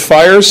because of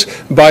fires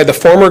by the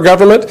former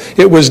government,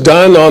 it was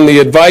done on the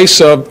advice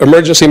of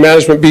Emergency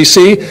Management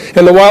BC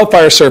and the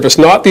Wildfire Service,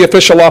 not the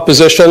official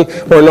opposition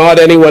or not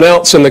anyone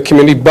else in the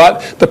community,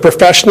 but the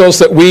professionals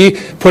that we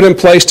put in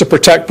place to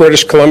protect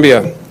British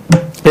Columbia.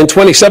 In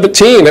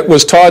 2017, it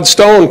was Todd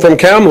Stone from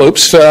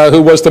Kamloops,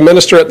 who was the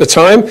minister at the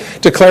time,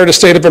 declared a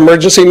state of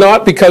emergency,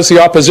 not because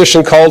the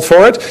opposition called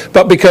for it,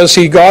 but because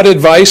he got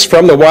advice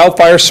from the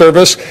Wildfire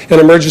Service and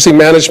Emergency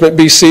Management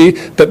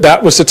BC that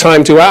that was the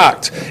time to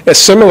act.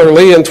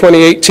 Similarly, in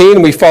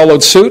 2018, we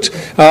followed suit.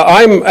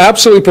 I'm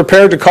absolutely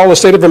prepared to call a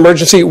state of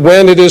emergency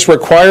when it is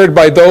required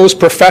by those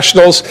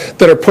professionals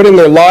that are putting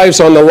their lives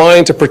on the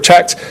line to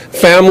protect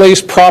families,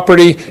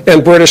 property,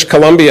 and British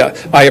Columbia.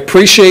 I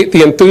appreciate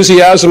the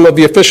enthusiasm of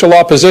the official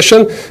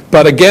opposition,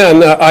 but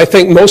again, I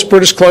think most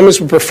British Columbians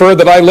would prefer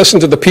that I listen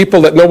to the people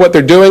that know what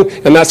they're doing,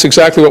 and that's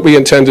exactly what we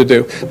intend to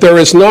do. There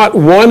is not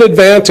one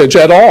advantage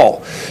at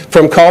all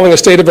from calling a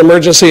state of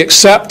emergency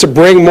except to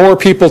bring more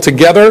people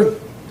together.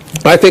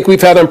 I think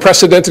we've had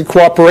unprecedented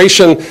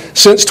cooperation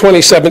since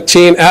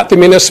 2017 at the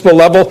municipal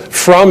level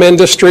from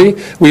industry.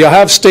 We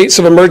have states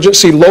of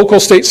emergency, local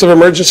states of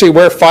emergency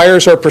where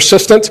fires are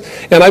persistent,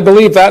 and I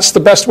believe that's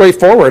the best way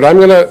forward. I'm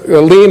going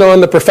to lean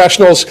on the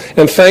professionals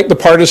and thank the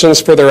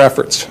partisans for their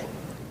efforts.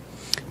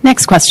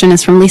 Next question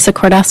is from Lisa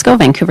Cordasco,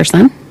 Vancouver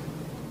Sun.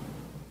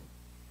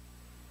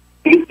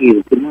 Thank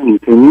you. Good morning,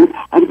 Premier.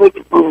 I'd like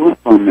to follow up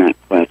on that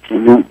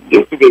question. Now,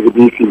 yesterday, the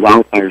BC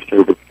Wildfire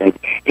Service said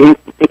it has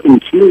to pick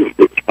and choose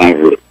which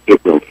fire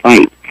it will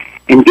fight.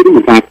 And given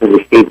the fact that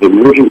a state of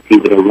emergency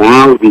would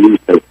allow the use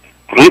of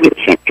private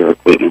sector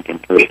equipment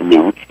and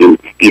personnel to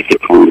be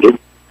seconded,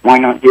 why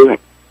not do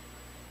it?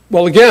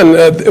 Well, again,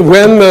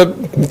 when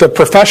the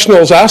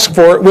professionals ask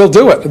for it, we'll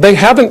do it. They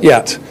haven't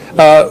yet.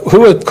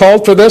 Who had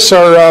called for this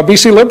are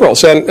BC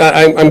Liberals, and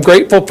I'm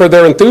grateful for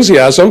their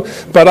enthusiasm,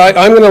 but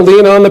I'm going to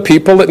lean on the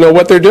people that know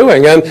what they're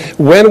doing. And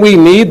when we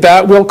need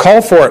that, we'll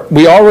call for it.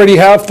 We already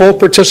have full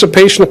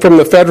participation from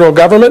the federal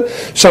government,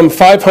 some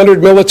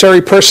 500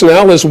 military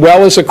personnel as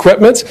well as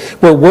equipment.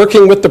 We're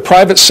working with the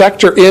private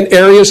sector in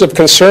areas of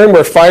concern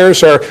where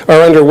fires are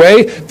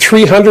underway.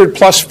 300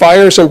 plus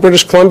fires in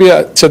British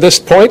Columbia to this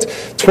point,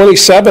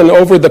 27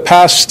 over the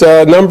past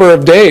number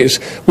of days.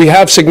 We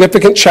have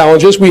significant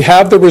challenges. We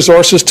have the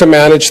resources to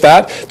manage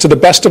that to the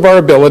best of our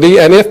ability,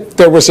 and if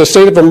there was a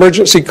state of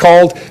emergency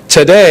called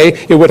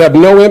today, it would have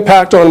no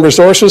impact on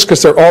resources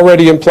because they're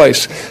already in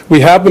place. We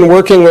have been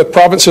working with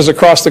provinces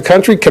across the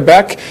country.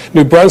 Quebec,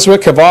 New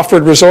Brunswick have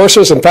offered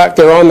resources. In fact,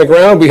 they're on the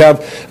ground. We have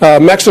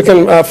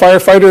Mexican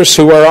firefighters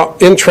who are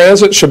in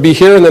transit, should be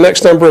here in the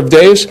next number of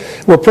days.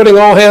 We're putting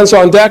all hands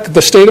on deck.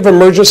 The state of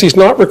emergency is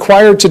not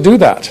required to do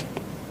that.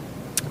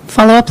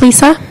 Follow up,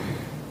 Lisa?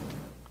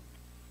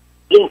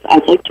 Yes,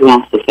 I'd like to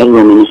ask the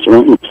federal minister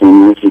and the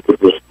premier if you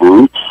could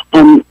respond.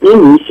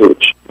 New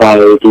research by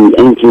the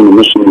Clean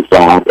Emissions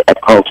Lab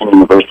at Carleton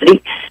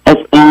University has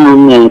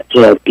found that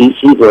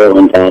BC's oil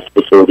and gas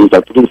facilities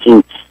are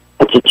producing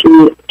up to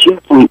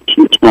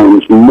 2.2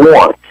 times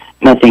more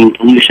methane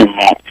pollution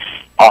that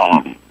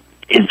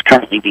is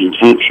currently being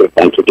captured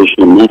by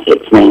traditional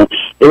methods. Now,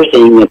 they're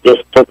saying that this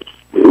puts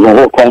the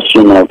whole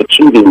question of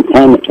achieving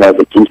climate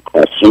targets into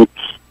question,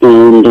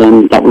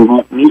 and that we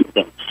won't meet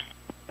them.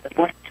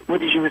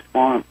 What is your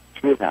response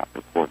to that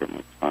report and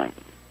its findings?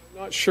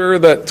 I'm not sure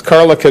that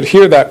Carla could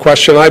hear that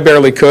question. I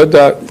barely could.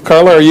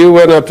 Carla, are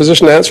you in a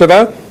position to answer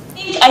that?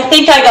 I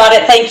think I got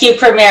it. Thank you,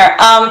 Premier.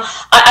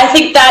 I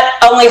think that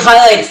only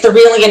highlights the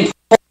really important.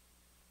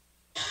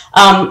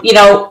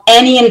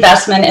 Any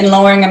investment in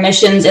lowering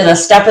emissions is a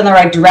step in the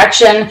right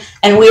direction,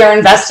 and we are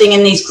investing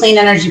in these clean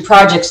energy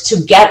projects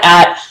to get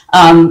at,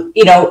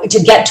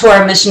 to get to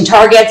our emission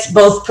targets,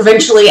 both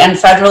provincially and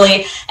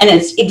federally, and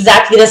it's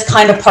exactly this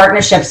kind of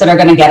partnerships that are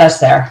going to get us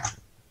there.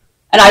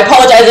 And I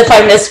apologize if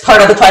I missed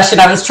part of the question.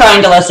 I was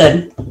trying to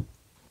listen.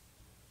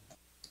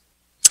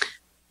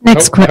 I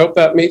hope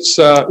that meets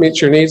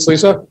your needs,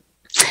 Lisa.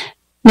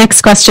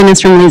 Next question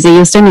is from Lisa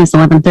Houston, News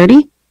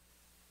 1130.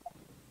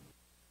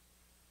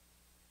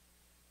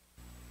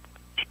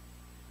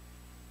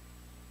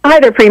 Hi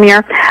there,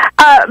 Premier.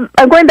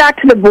 I'm going back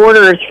to the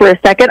borders for a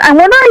second. I'm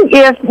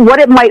wondering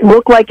what it might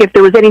look like if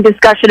there was any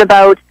discussion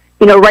about,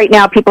 right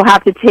now people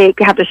have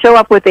to show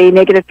up with a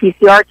negative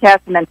PCR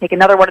test and then take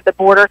another one at the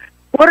border.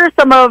 What are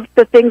some of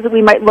the things that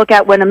we might look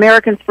at when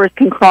Americans first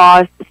can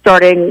cross,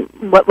 starting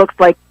what looks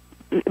like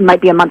it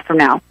might be a month from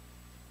now?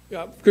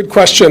 Yeah, good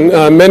question.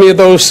 Many of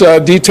those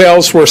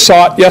details were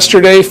sought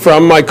yesterday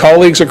from my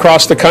colleagues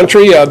across the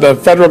country. The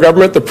federal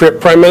government, the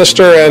Prime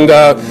Minister, and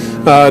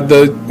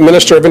the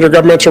Minister of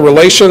Intergovernmental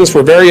Relations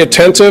were very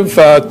attentive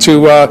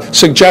to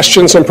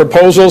suggestions and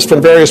proposals from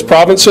various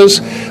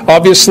provinces.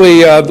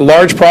 Obviously,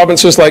 large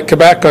provinces like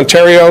Quebec,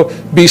 Ontario,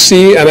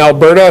 BC, and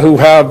Alberta, who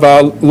have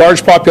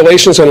large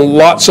populations and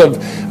lots of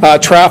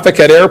traffic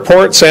at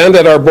airports and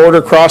at our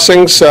border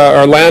crossings,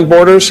 our land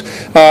borders,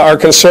 are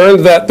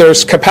concerned that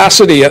there's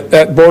capacity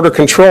at border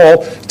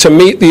control to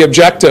meet the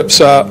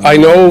objectives. I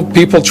know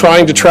people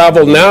trying to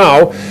travel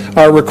now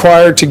are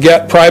required to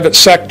get private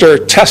sector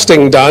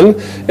testing done,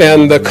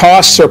 and the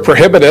costs are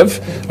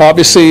prohibitive.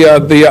 Obviously,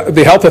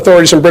 the health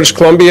authorities in British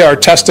Columbia are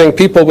testing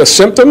people with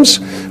symptoms,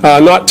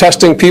 not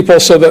testing people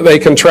so that they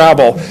can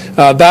travel.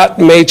 That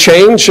may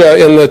change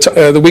in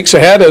the weeks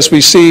ahead as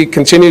we see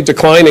continued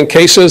decline in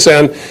cases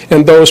and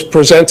those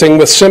presenting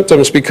with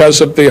symptoms because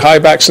of the high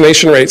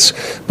vaccination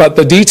rates. But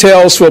the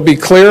details will be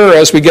clearer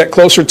as we get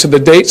closer to the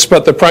dates,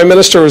 but the Prime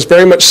Minister is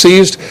very much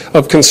seized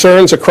of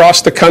concerns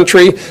across the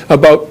country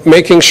about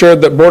making sure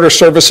that border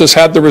services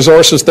had the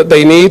resources that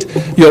they need.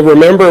 You'll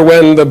remember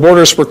when the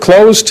borders were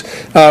closed,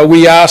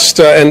 we asked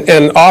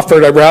and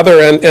offered,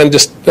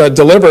 and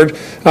delivered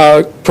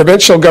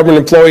provincial government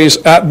employees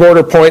at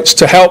border points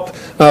to help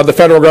the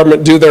federal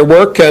government do their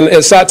work, and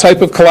it's that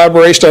type of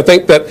collaboration I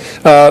think that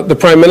the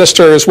Prime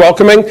Minister is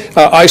welcoming.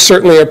 I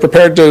certainly am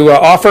prepared to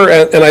offer,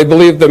 and I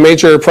believe the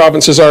major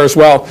provinces are as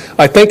well.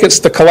 I think it's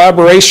the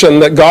collaboration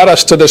that got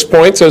us to this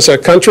point as a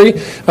country.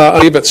 I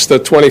believe it's the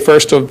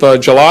 21st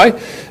of July.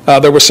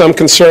 There was some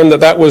concern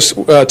that was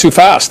too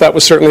fast. That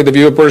was certainly the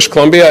view of British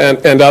Columbia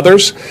and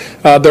others.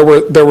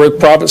 There were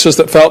provinces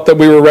that felt that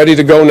we were ready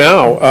to go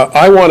now.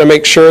 I want to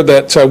make sure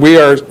that we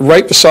are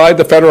right beside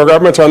the federal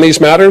government on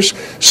these matters,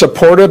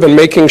 supportive and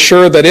making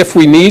sure that if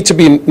we need to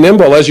be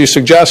nimble, as you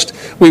suggest,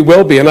 we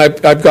will be. And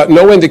I've got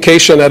no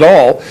indication at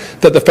all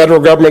that the federal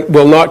government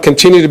will not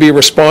continue to be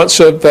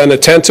responsive and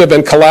attentive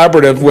and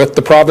collaborative with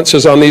the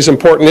provinces on these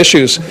important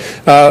issues.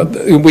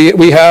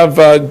 We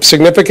have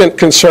significant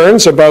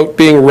concerns about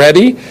being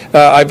ready.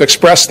 I've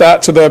expressed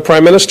that to the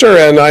Prime Minister,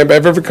 and I have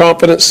every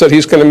confidence that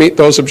he's going to meet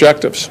those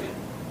objectives.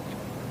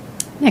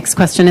 Next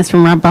question is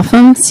from Rob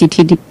Buffum,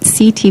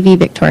 CTV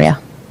Victoria.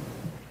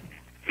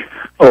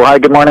 Oh, hi,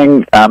 good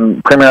morning.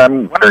 Premier,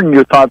 I'm wondering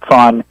your thoughts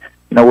on,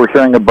 we're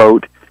hearing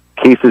about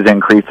cases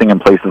increasing in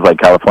places like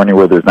California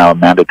where there's now a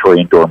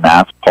mandatory indoor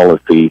mask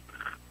policy.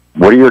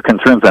 What are your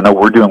concerns? I know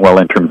we're doing well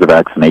in terms of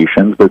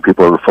vaccinations, but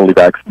people who are fully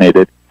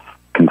vaccinated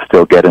can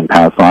still get and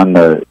pass on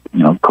the,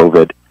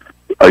 COVID.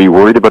 Are you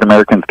worried about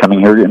Americans coming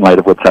here in light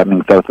of what's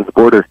happening south of the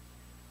border?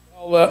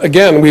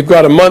 Again, we've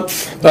got a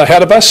month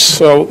ahead of us,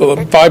 so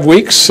 5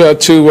 weeks to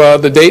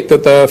the date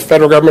that the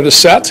federal government has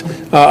set.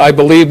 I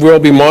believe we'll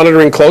be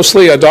monitoring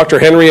closely. Dr.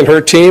 Henry and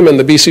her team and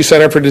the BC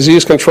Centre for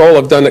Disease Control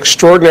have done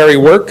extraordinary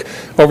work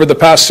over the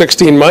past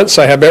 16 months.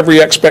 I have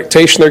every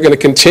expectation they're going to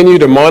continue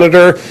to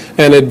monitor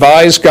and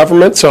advise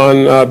governments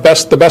on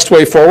the best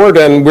way forward,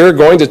 and we're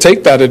going to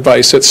take that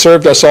advice. It's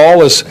served us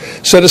all as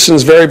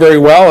citizens very, very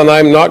well, and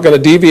I'm not going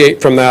to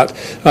deviate from that.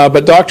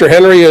 But Dr.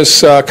 Henry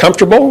is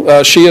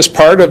comfortable. She is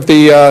part of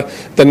the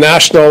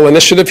national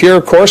initiative here,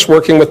 of course,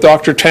 working with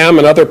Dr. Tam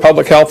and other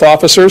public health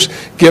officers,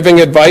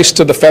 giving advice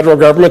to the federal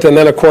government, and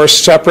then, of course,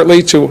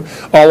 separately to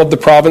all of the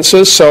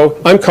provinces.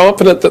 So I'm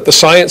confident that the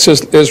science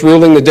is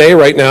ruling the day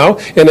right now,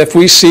 and if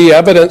we see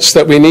evidence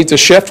that we need to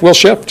shift, we'll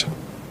shift.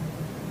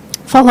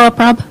 Follow up,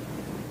 Rob.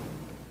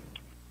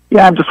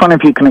 Yeah, I'm just wondering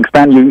if you can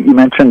expand. You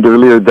mentioned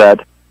earlier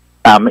that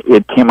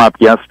it came up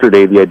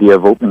yesterday, the idea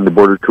of opening the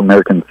border to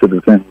American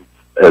citizens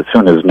as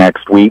soon as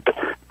next week,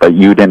 but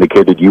you'd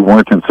indicated you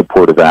weren't in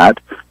support of that.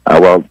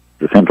 Well, at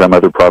the same time,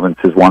 other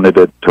provinces wanted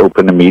it to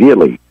open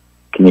immediately.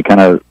 Can you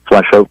kind of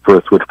flesh out for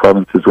us which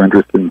provinces were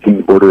interested in seeing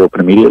the border open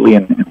immediately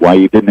and why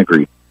you didn't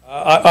agree?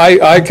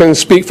 I can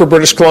speak for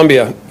British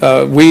Columbia.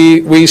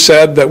 We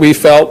said that we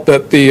felt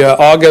that the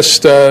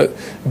August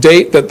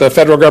date that the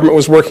federal government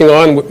was working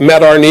on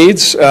met our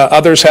needs.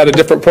 Others had a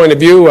different point of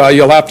view.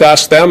 You'll have to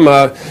ask them.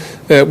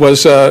 It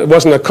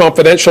wasn't a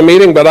confidential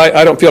meeting, but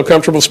I don't feel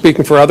comfortable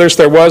speaking for others.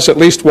 There was at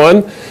least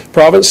one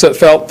province that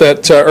felt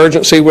that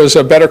urgency was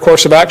a better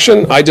course of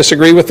action. I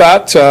disagree with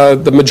that.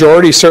 The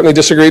majority certainly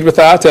disagreed with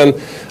that. And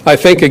I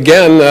think,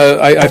 again,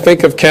 I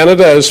think of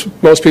Canada, as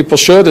most people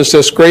should, as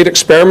this great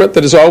experiment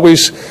that is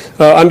always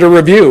under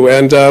review.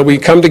 And we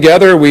come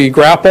together, we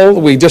grapple,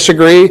 we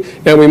disagree,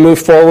 and we move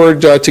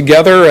forward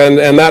together.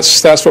 And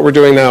that's what we're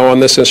doing now on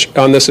this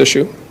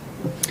issue.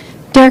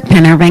 Derek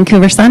Penner,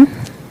 Vancouver Sun.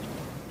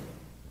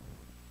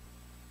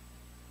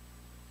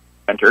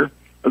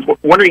 I was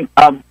wondering,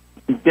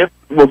 this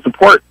will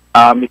support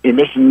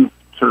emissions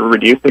sort of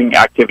reducing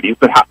activities,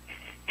 but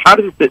how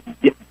does the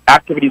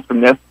activities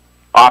from this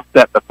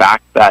offset the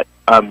fact that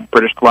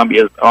British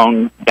Columbia's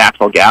own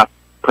natural gas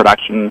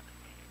production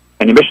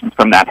and emissions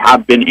from that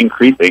have been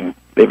increasing?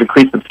 They've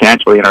increased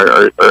substantially and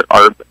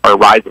are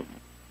rising.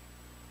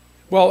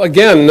 Well,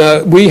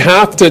 again, we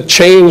have to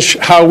change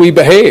how we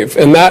behave,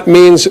 and that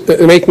means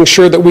making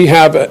sure that we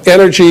have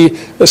energy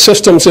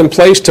systems in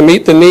place to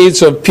meet the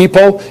needs of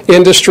people,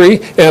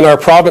 industry, and our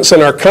province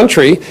and our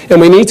country,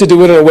 and we need to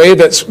do it in a way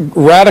that's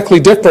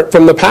radically different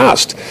from the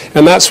past.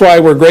 And that's why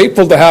we're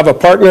grateful to have a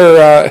partner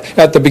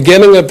at the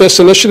beginning of this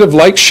initiative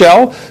like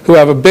Shell, who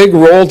have a big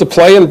role to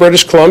play in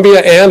British Columbia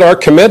and are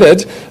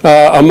committed,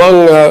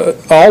 among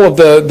all of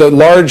the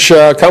large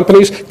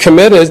companies,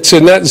 committed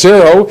to net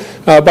zero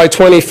by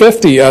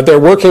 2050. They're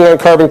working on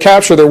carbon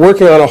capture. They're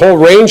working on a whole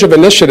range of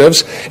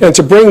initiatives, and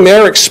to bring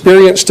their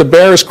experience to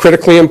bear is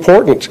critically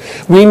important.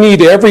 We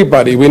need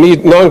everybody. We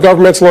need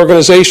non-governmental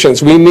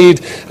organizations. We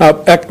need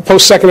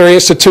post-secondary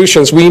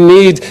institutions. We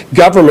need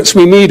governments.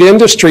 We need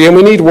industry, and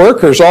we need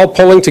workers all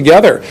pulling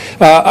together.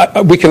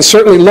 We can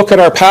certainly look at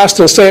our past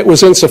and say it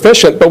was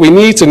insufficient, but we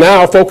need to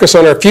now focus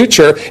on our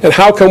future and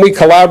how can we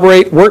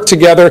collaborate, work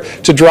together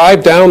to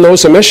drive down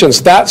those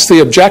emissions. That's the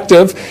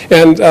objective,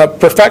 and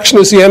perfection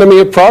is the enemy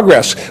of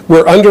progress.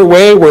 We're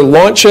underway. We're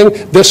launching.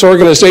 This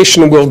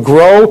organization will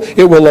grow.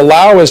 It will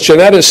allow, as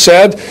Jeanette has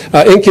said,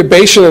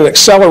 incubation and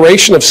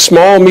acceleration of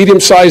small,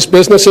 medium-sized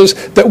businesses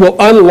that will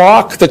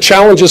unlock the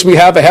challenges we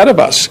have ahead of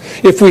us.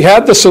 If we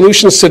had the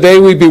solutions today,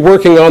 we'd be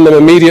working on them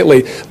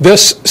immediately.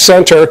 This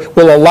center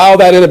will allow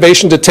that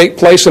innovation to take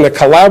place in a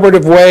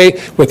collaborative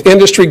way with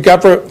industry,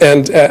 government,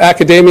 and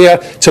academia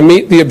to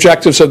meet the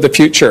objectives of the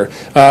future.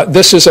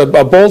 This is a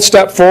bold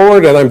step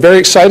forward, and I'm very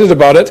excited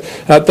about it.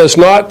 It does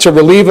not to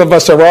relieve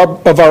us of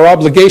our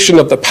obligation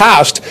of the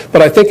past,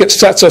 but I think it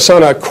sets us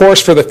on a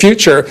course for the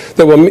future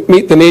that will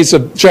meet the needs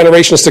of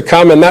generations to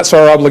come, and that's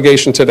our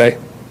obligation today.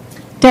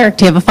 Derek,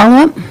 do you have a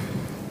follow-up?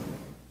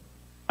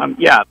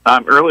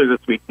 Earlier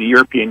this week, the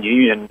European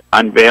Union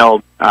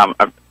unveiled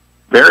a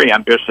very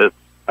ambitious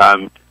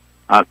sort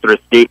of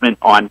statement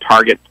on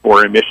targets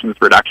for emissions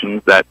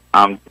reductions that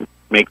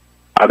makes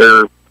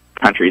other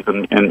countries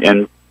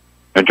and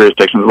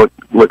jurisdictions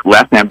look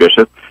less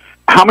ambitious.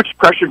 How much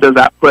pressure does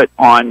that put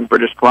on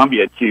British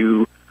Columbia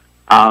to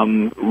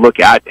look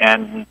at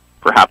and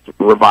perhaps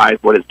revise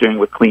what it's doing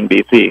with Clean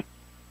BC?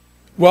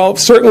 Well,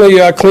 certainly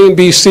Clean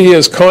BC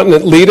is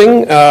continent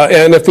leading,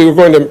 and if we were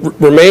going to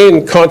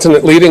remain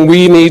continent leading,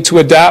 we need to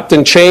adapt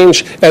and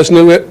change as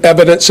new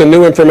evidence and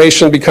new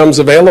information becomes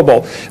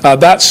available.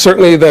 That's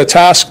certainly the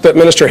task that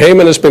Minister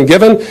Heyman has been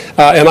given,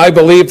 and I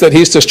believe that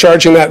he's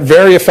discharging that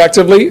very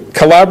effectively,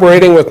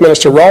 collaborating with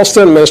Minister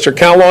Ralston, Minister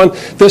Calon.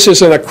 This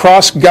is an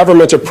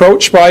across-government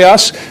approach by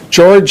us.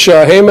 George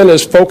Heyman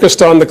is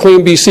focused on the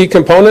Clean BC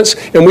components,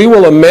 and we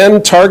will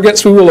amend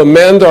targets, we will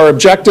amend our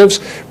objectives,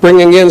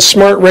 bringing in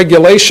smart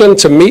regulation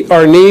to meet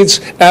our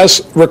needs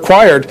as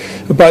required.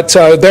 But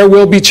there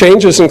will be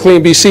changes in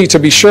Clean BC, to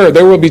be sure.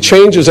 There will be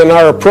changes in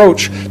our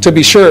approach, to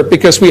be sure,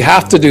 because we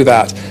have to do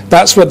that.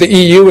 That's what the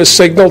EU has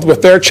signaled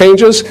with their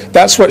changes.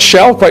 That's what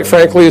Shell, quite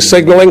frankly, is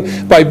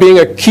signaling by being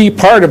a key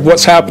part of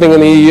what's happening in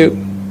the EU.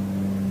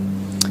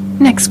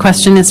 Next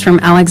question is from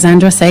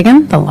Alexandra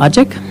Sagan, The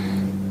Logic.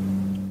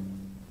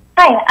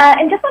 Hi,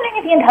 I'm just wondering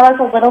if you can tell us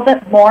a little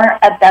bit more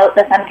about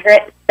the center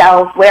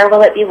itself. Where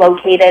will it be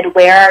located?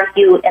 Where are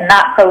you in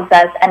that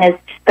process? And is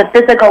the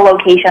physical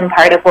location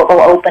part of what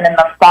will open in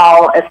the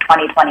fall of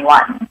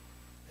 2021?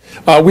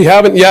 We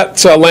haven't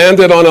yet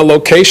landed on a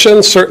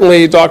location.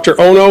 Certainly, Dr.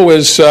 Ono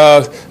is,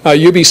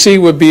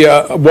 UBC would be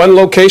one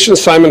location,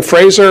 Simon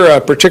Fraser,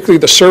 particularly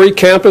the Surrey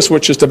campus,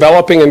 which is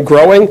developing and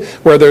growing,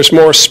 where there's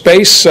more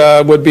space,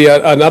 would be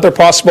another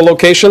possible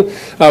location.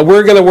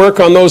 We're going to work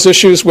on those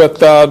issues with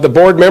the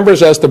board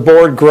members as the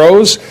board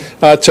grows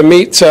to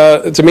meet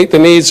the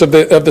needs of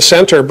the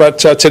center. But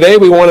today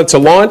we wanted to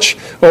launch.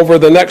 Over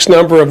the next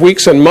number of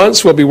weeks and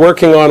months, we'll be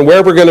working on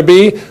where we're going to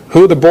be,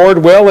 who the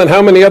board will, and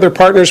how many other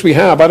partners we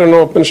have. I don't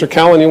know if Mr.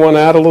 Callan, you want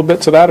to add a little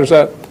bit to that, or does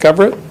that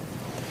cover it?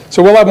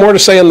 So we'll have more to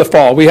say in the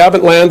fall. We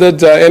haven't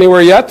landed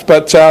anywhere yet,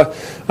 but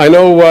I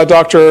know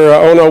Dr.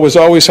 Ono was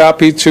always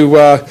happy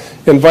to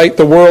invite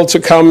the world to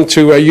come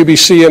to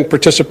UBC and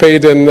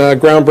participate in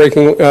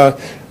groundbreaking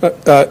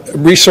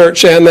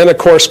research, and then, of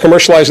course,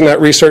 commercializing that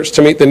research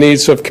to meet the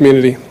needs of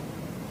community.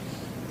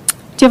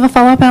 Do you have a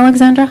follow-up,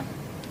 Alexandra?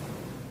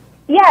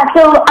 Yeah,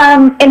 so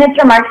in its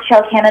remarks,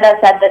 Shell Canada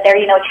said that they're,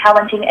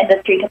 challenging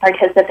industry to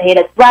participate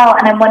as well.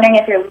 And I'm wondering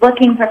if you're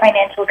looking for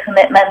financial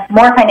commitments,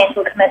 more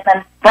financial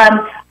commitments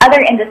from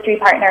other industry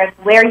partners,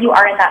 where you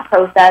are in that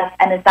process,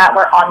 and is that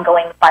where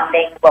ongoing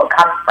funding will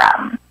come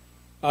from?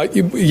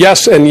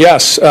 Yes and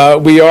yes.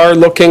 We are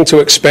looking to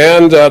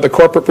expand the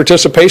corporate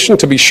participation,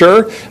 to be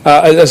sure.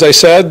 As I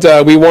said,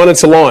 we wanted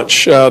to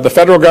launch. The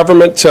federal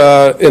government,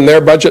 in their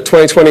budget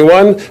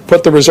 2021,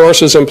 put the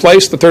resources in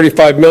place, the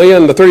 $35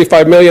 million. The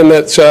 $35 million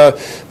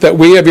that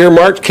we have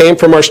earmarked came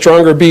from our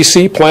Stronger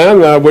BC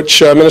plan,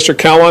 which Minister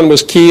Callan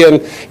was key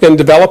in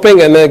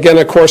developing. And then again,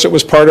 of course, it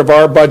was part of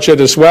our budget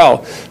as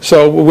well.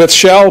 So with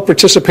Shell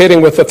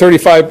participating with a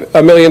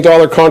 $35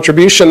 million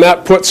contribution,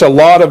 that puts a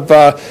lot of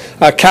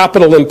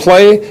capital in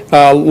play,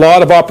 a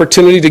lot of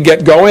opportunity to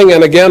get going,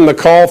 and again, the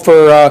call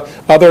for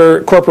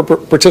other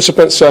corporate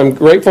participants I'm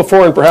grateful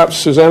for, and perhaps,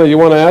 Susanna, you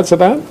want to add to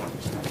that?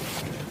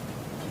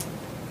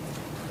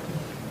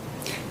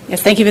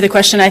 Yes, thank you for the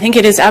question. I think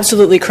it is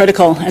absolutely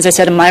critical, as I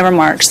said in my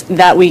remarks,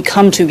 that we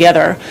come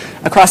together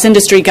across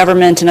industry,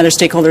 government, and other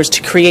stakeholders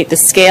to create the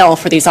scale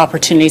for these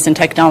opportunities and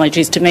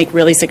technologies to make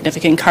really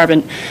significant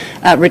carbon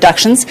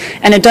reductions.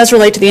 And it does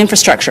relate to the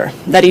infrastructure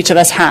that each of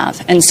us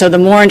have. And so the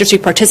more industry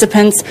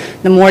participants,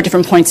 the more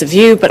different points of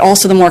view, but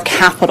also the more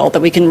capital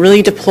that we can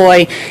really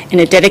deploy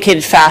in a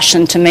dedicated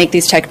fashion to make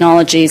these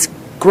technologies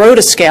grow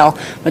to scale,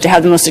 but to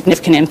have the most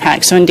significant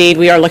impact. So indeed,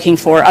 we are looking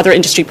for other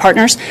industry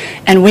partners,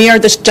 and we are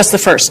just the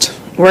first.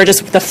 We're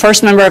just the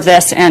first member of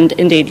this, and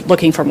indeed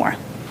looking for more.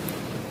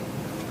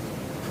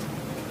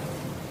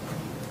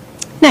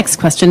 Next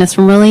question is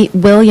from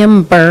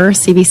William Burr,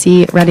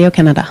 CBC Radio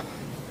Canada.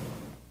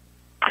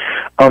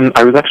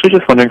 I was actually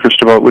just wondering, first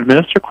of all, would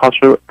Minister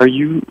Qualtrough, are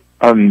you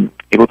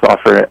able to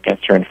offer an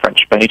answer in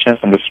French by any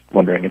chance? I'm just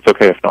wondering. It's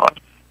okay if not.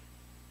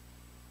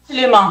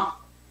 Absolument.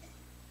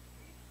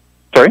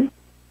 Sorry?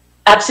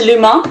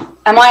 Absolument.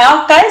 Am I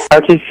off, guys?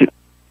 Ok,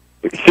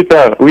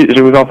 super. Oui,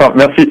 je vous entends.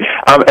 Merci.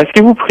 Est-ce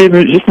que vous pourriez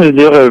juste me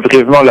dire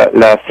brièvement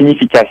la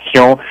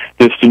signification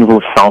de ce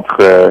nouveau centre,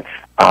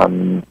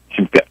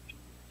 s'il vous plaît?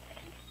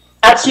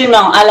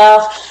 Absolument.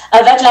 Alors,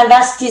 avec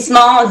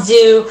l'investissement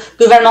du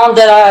gouvernement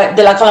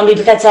de la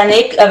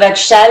Colombie-Britannique, avec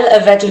Shell,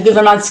 avec le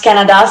gouvernement du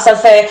Canada, ça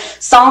fait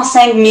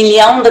 105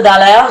 millions de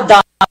dollars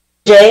dans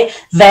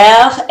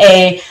vert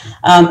et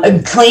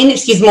clean,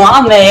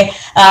 excuse-moi, mais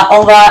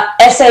on va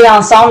essayer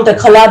ensemble de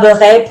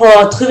collaborer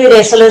pour trouver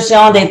des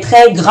solutions des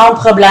très grands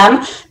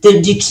problèmes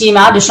du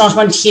climat, du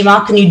changement du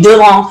climat que nous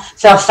devons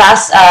faire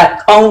face à.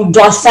 On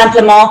doit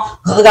simplement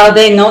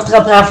regarder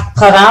notre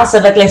province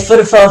avec les feux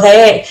de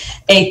forêt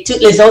et tous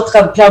les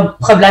autres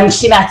problèmes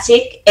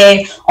climatiques,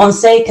 et on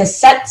sait que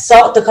cette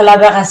sorte de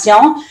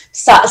collaboration,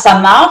 ça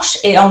marche,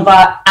 et on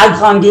va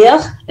agrandir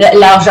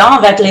l'argent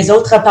avec les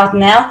autres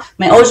partenaires,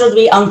 mais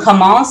aujourd'hui, on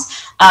commence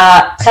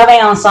à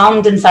travailler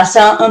ensemble d'une façon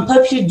un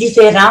peu plus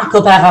différente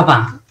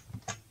qu'auparavant.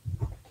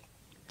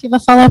 Do you have a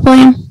follow-up,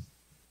 William?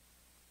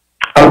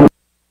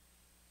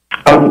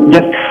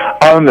 Yes.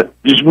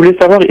 Je voulais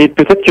savoir, et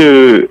peut-être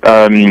que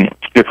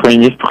le Premier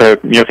ministre pourrait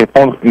mieux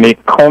répondre, mais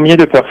combien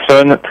de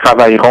personnes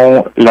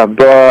travailleront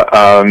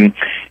là-bas,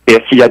 et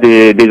est-ce qu'il y a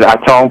des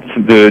attentes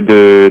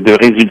de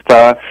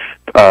résultats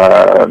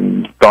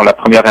dans la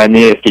première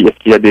année? Est-ce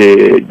qu'il y a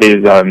des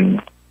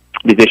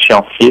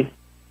échéanciers?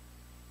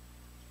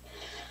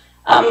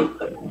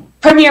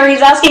 Premier,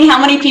 he's asking how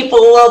many people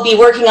will be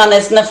working on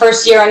this in the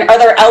first year, and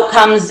other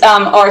outcomes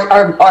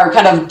or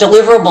kind of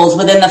deliverables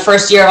within the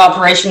first year of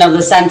operation of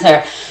the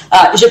center.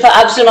 Je peux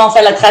absolument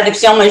faire la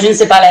traduction, mais je ne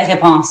sais pas les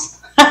réponses.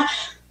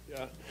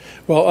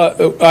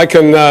 Well, I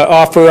can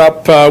offer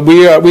up,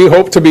 we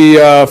hope to be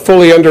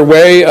fully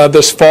underway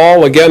this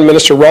fall. Again,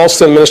 Minister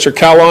Ralston, Minister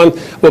Callan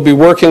will be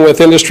working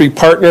with industry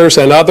partners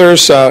and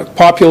others,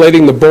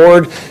 populating the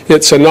board.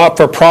 It's a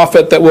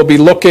not-for-profit that will be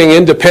looking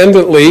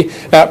independently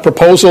at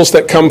proposals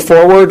that come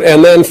forward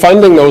and then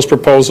funding those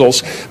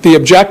proposals. The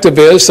objective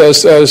is,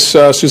 as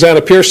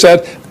Susanna Pierce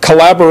said,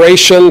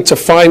 collaboration to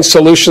find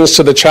solutions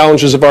to the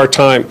challenges of our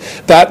time.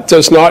 That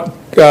does not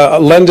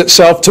lend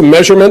itself to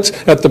measurement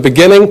at the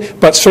beginning,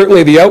 but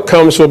certainly the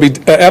outcomes will be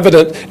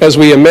evident as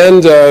we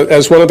amend,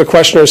 as one of the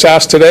questioners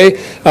asked today,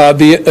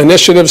 the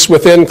initiatives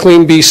within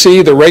Clean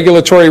BC, the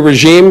regulatory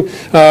regime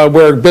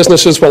where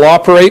businesses will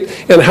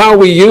operate, and how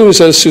we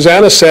use, as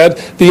Susanna said,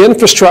 the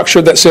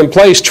infrastructure that's in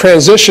place,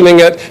 transitioning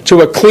it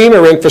to a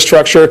cleaner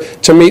infrastructure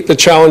to meet the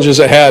challenges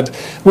ahead.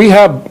 We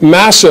have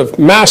massive,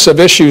 massive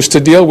issues to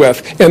deal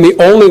with, and the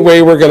only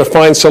way we're going to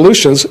find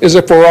solutions is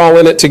if we're all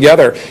in it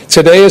together.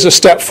 Today is a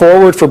step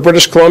forward for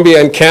British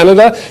Columbia and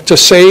Canada to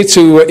say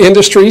to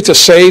industry, to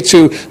say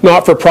to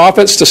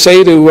not-for-profits, to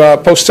say to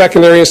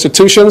post-secondary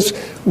institutions,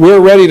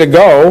 we're ready to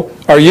go.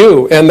 Are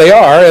you? And they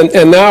are.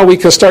 And now we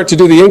can start to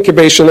do the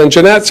incubation. And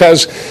Jeanette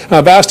has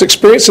vast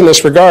experience in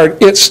this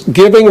regard. It's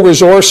giving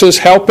resources,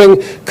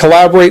 helping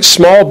collaborate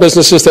small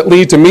businesses that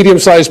lead to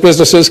medium-sized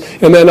businesses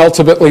and then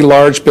ultimately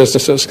large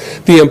businesses.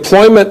 The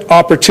employment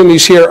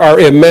opportunities here are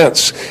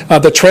immense.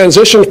 The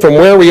transition from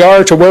where we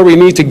are to where we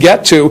need to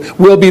get to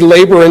will be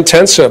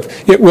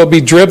labor-intensive. It will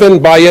be driven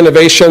by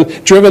innovation,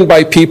 driven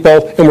by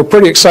people, and we're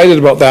pretty excited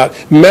about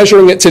that.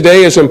 Measuring it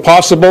today is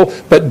impossible,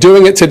 but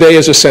doing it today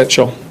is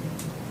essential.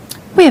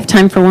 We have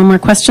time for one more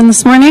question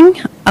this morning.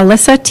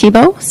 Alyssa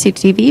Thibault,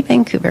 CTV,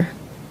 Vancouver.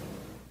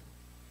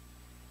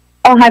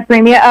 Oh, hi,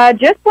 Premier.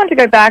 Just want to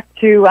go back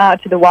to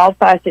the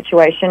wildfire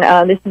situation.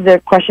 This is a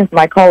question for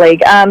my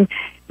colleague.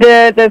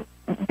 The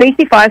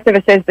BC Fire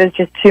Service says there's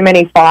just too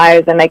many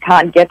fires and they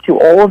can't get to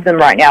all of them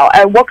right now.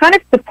 What kind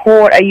of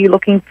support are you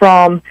looking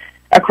from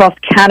across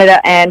Canada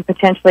and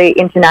potentially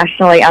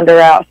internationally under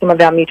some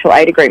of our mutual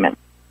aid agreements?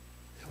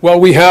 Well,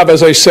 we have,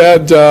 as I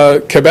said,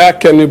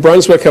 Quebec and New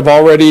Brunswick have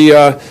already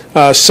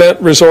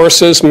sent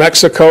resources.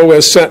 Mexico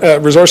has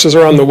sent, resources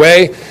are on the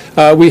way.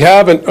 We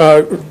haven't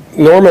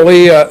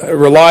normally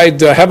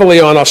relied heavily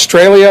on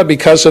Australia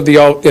because of the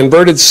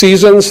inverted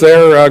seasons.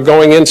 They're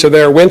going into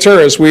their winter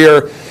as we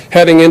are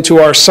heading into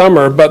our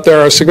summer, but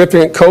there are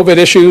significant COVID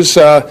issues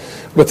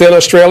within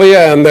Australia,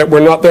 and that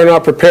they're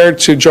not prepared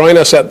to join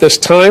us at this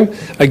time.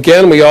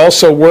 Again, we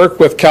also work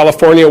with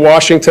California,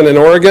 Washington, and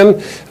Oregon.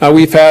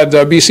 We've had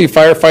BC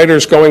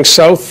firefighters going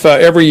south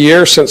every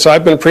year since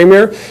I've been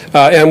Premier,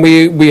 and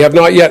we have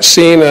not yet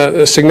seen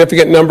a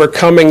significant number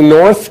coming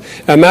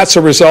north, and that's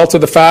a result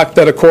of the fact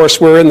that, of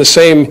course, we're in the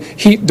same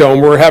heat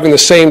dome. We're having the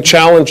same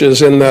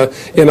challenges in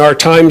our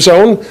time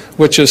zone,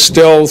 which is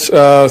still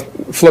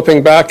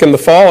flipping back in the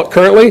fall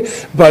currently,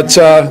 but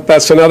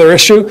that's another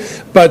issue.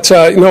 But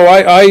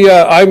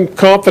I'm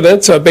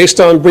confident, based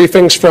on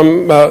briefings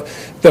from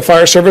the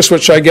Fire Service,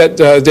 which I get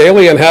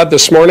daily and had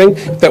this morning,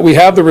 that we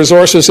have the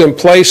resources in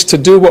place to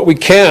do what we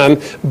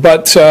can,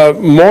 but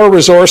more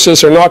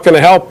resources are not going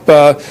to help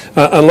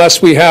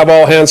unless we have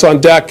all hands on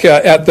deck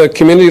at the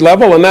community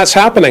level, and that's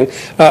happening.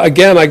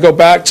 Again, I go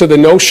back to the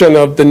notion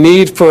of the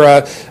need for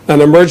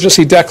an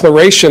emergency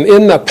declaration.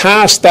 In the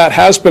past, that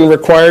has been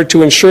required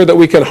to ensure that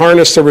we can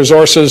harness the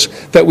resources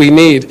that we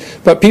need.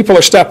 But people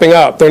are stepping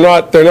up. They're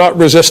not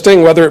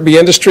resisting, whether it be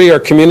industry or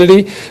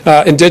community.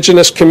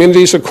 Indigenous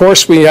communities, of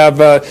course, we have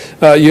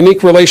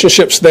unique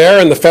relationships there,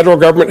 and the federal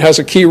government has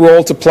a key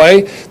role to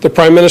play. The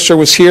Prime Minister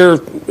was here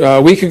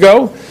a week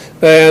ago,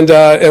 and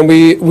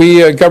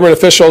we government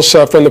officials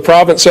from the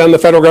province and the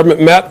federal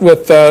government met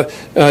with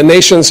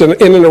nations in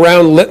and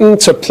around Lytton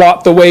to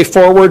plot the way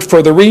forward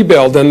for the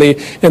rebuild and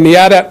the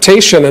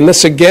adaptation. And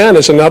this again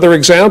is another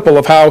example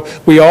of how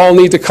we all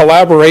need to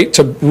collaborate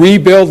to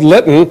rebuild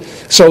Lytton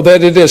so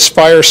that it is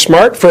fire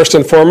smart first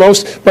and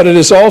foremost, but it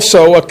is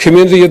also a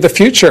community of the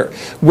future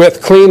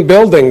with clean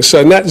buildings,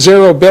 net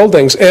zero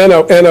buildings, and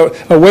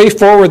a way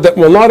forward that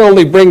will not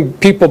only bring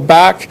people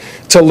back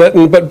to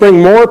Lytton, but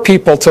bring more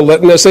people to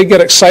Lytton as they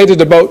get excited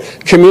about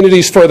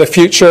communities for the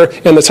future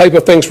and the type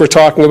of things we're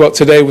talking about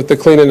today with the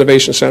Clean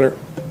Innovation Centre.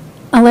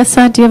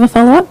 Alyssa, do you have a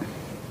follow-up?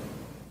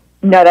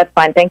 No, that's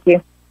fine. Thank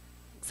you.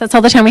 So that's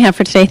all the time we have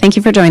for today. Thank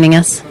you for joining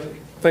us.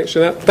 Thanks,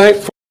 Jeanette.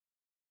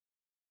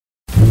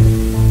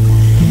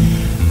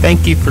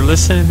 Thank you for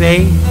listening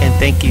today, and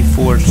thank you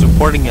for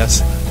supporting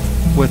us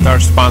with our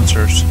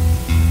sponsors.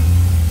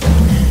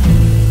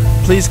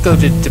 Please go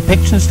to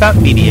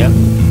depictions.media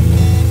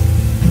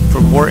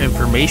for more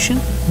information,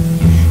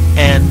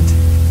 and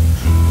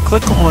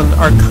click on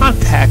our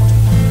contact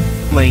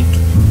link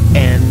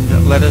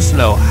and let us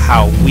know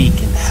how we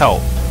can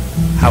help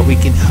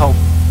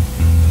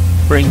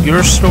bring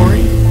your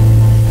story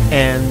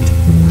and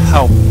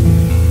help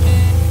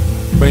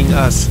bring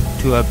us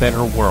to a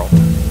better world.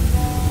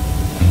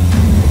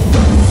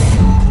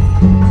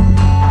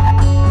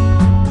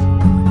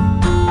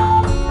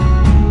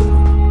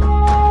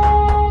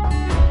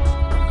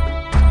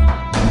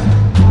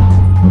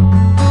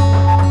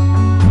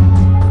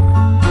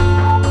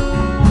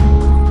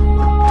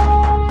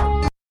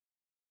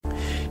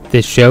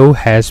 This show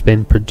has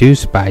been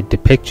produced by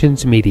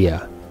Depictions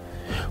Media.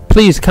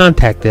 Please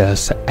contact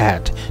us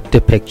at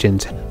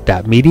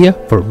depictions.media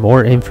for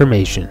more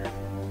information.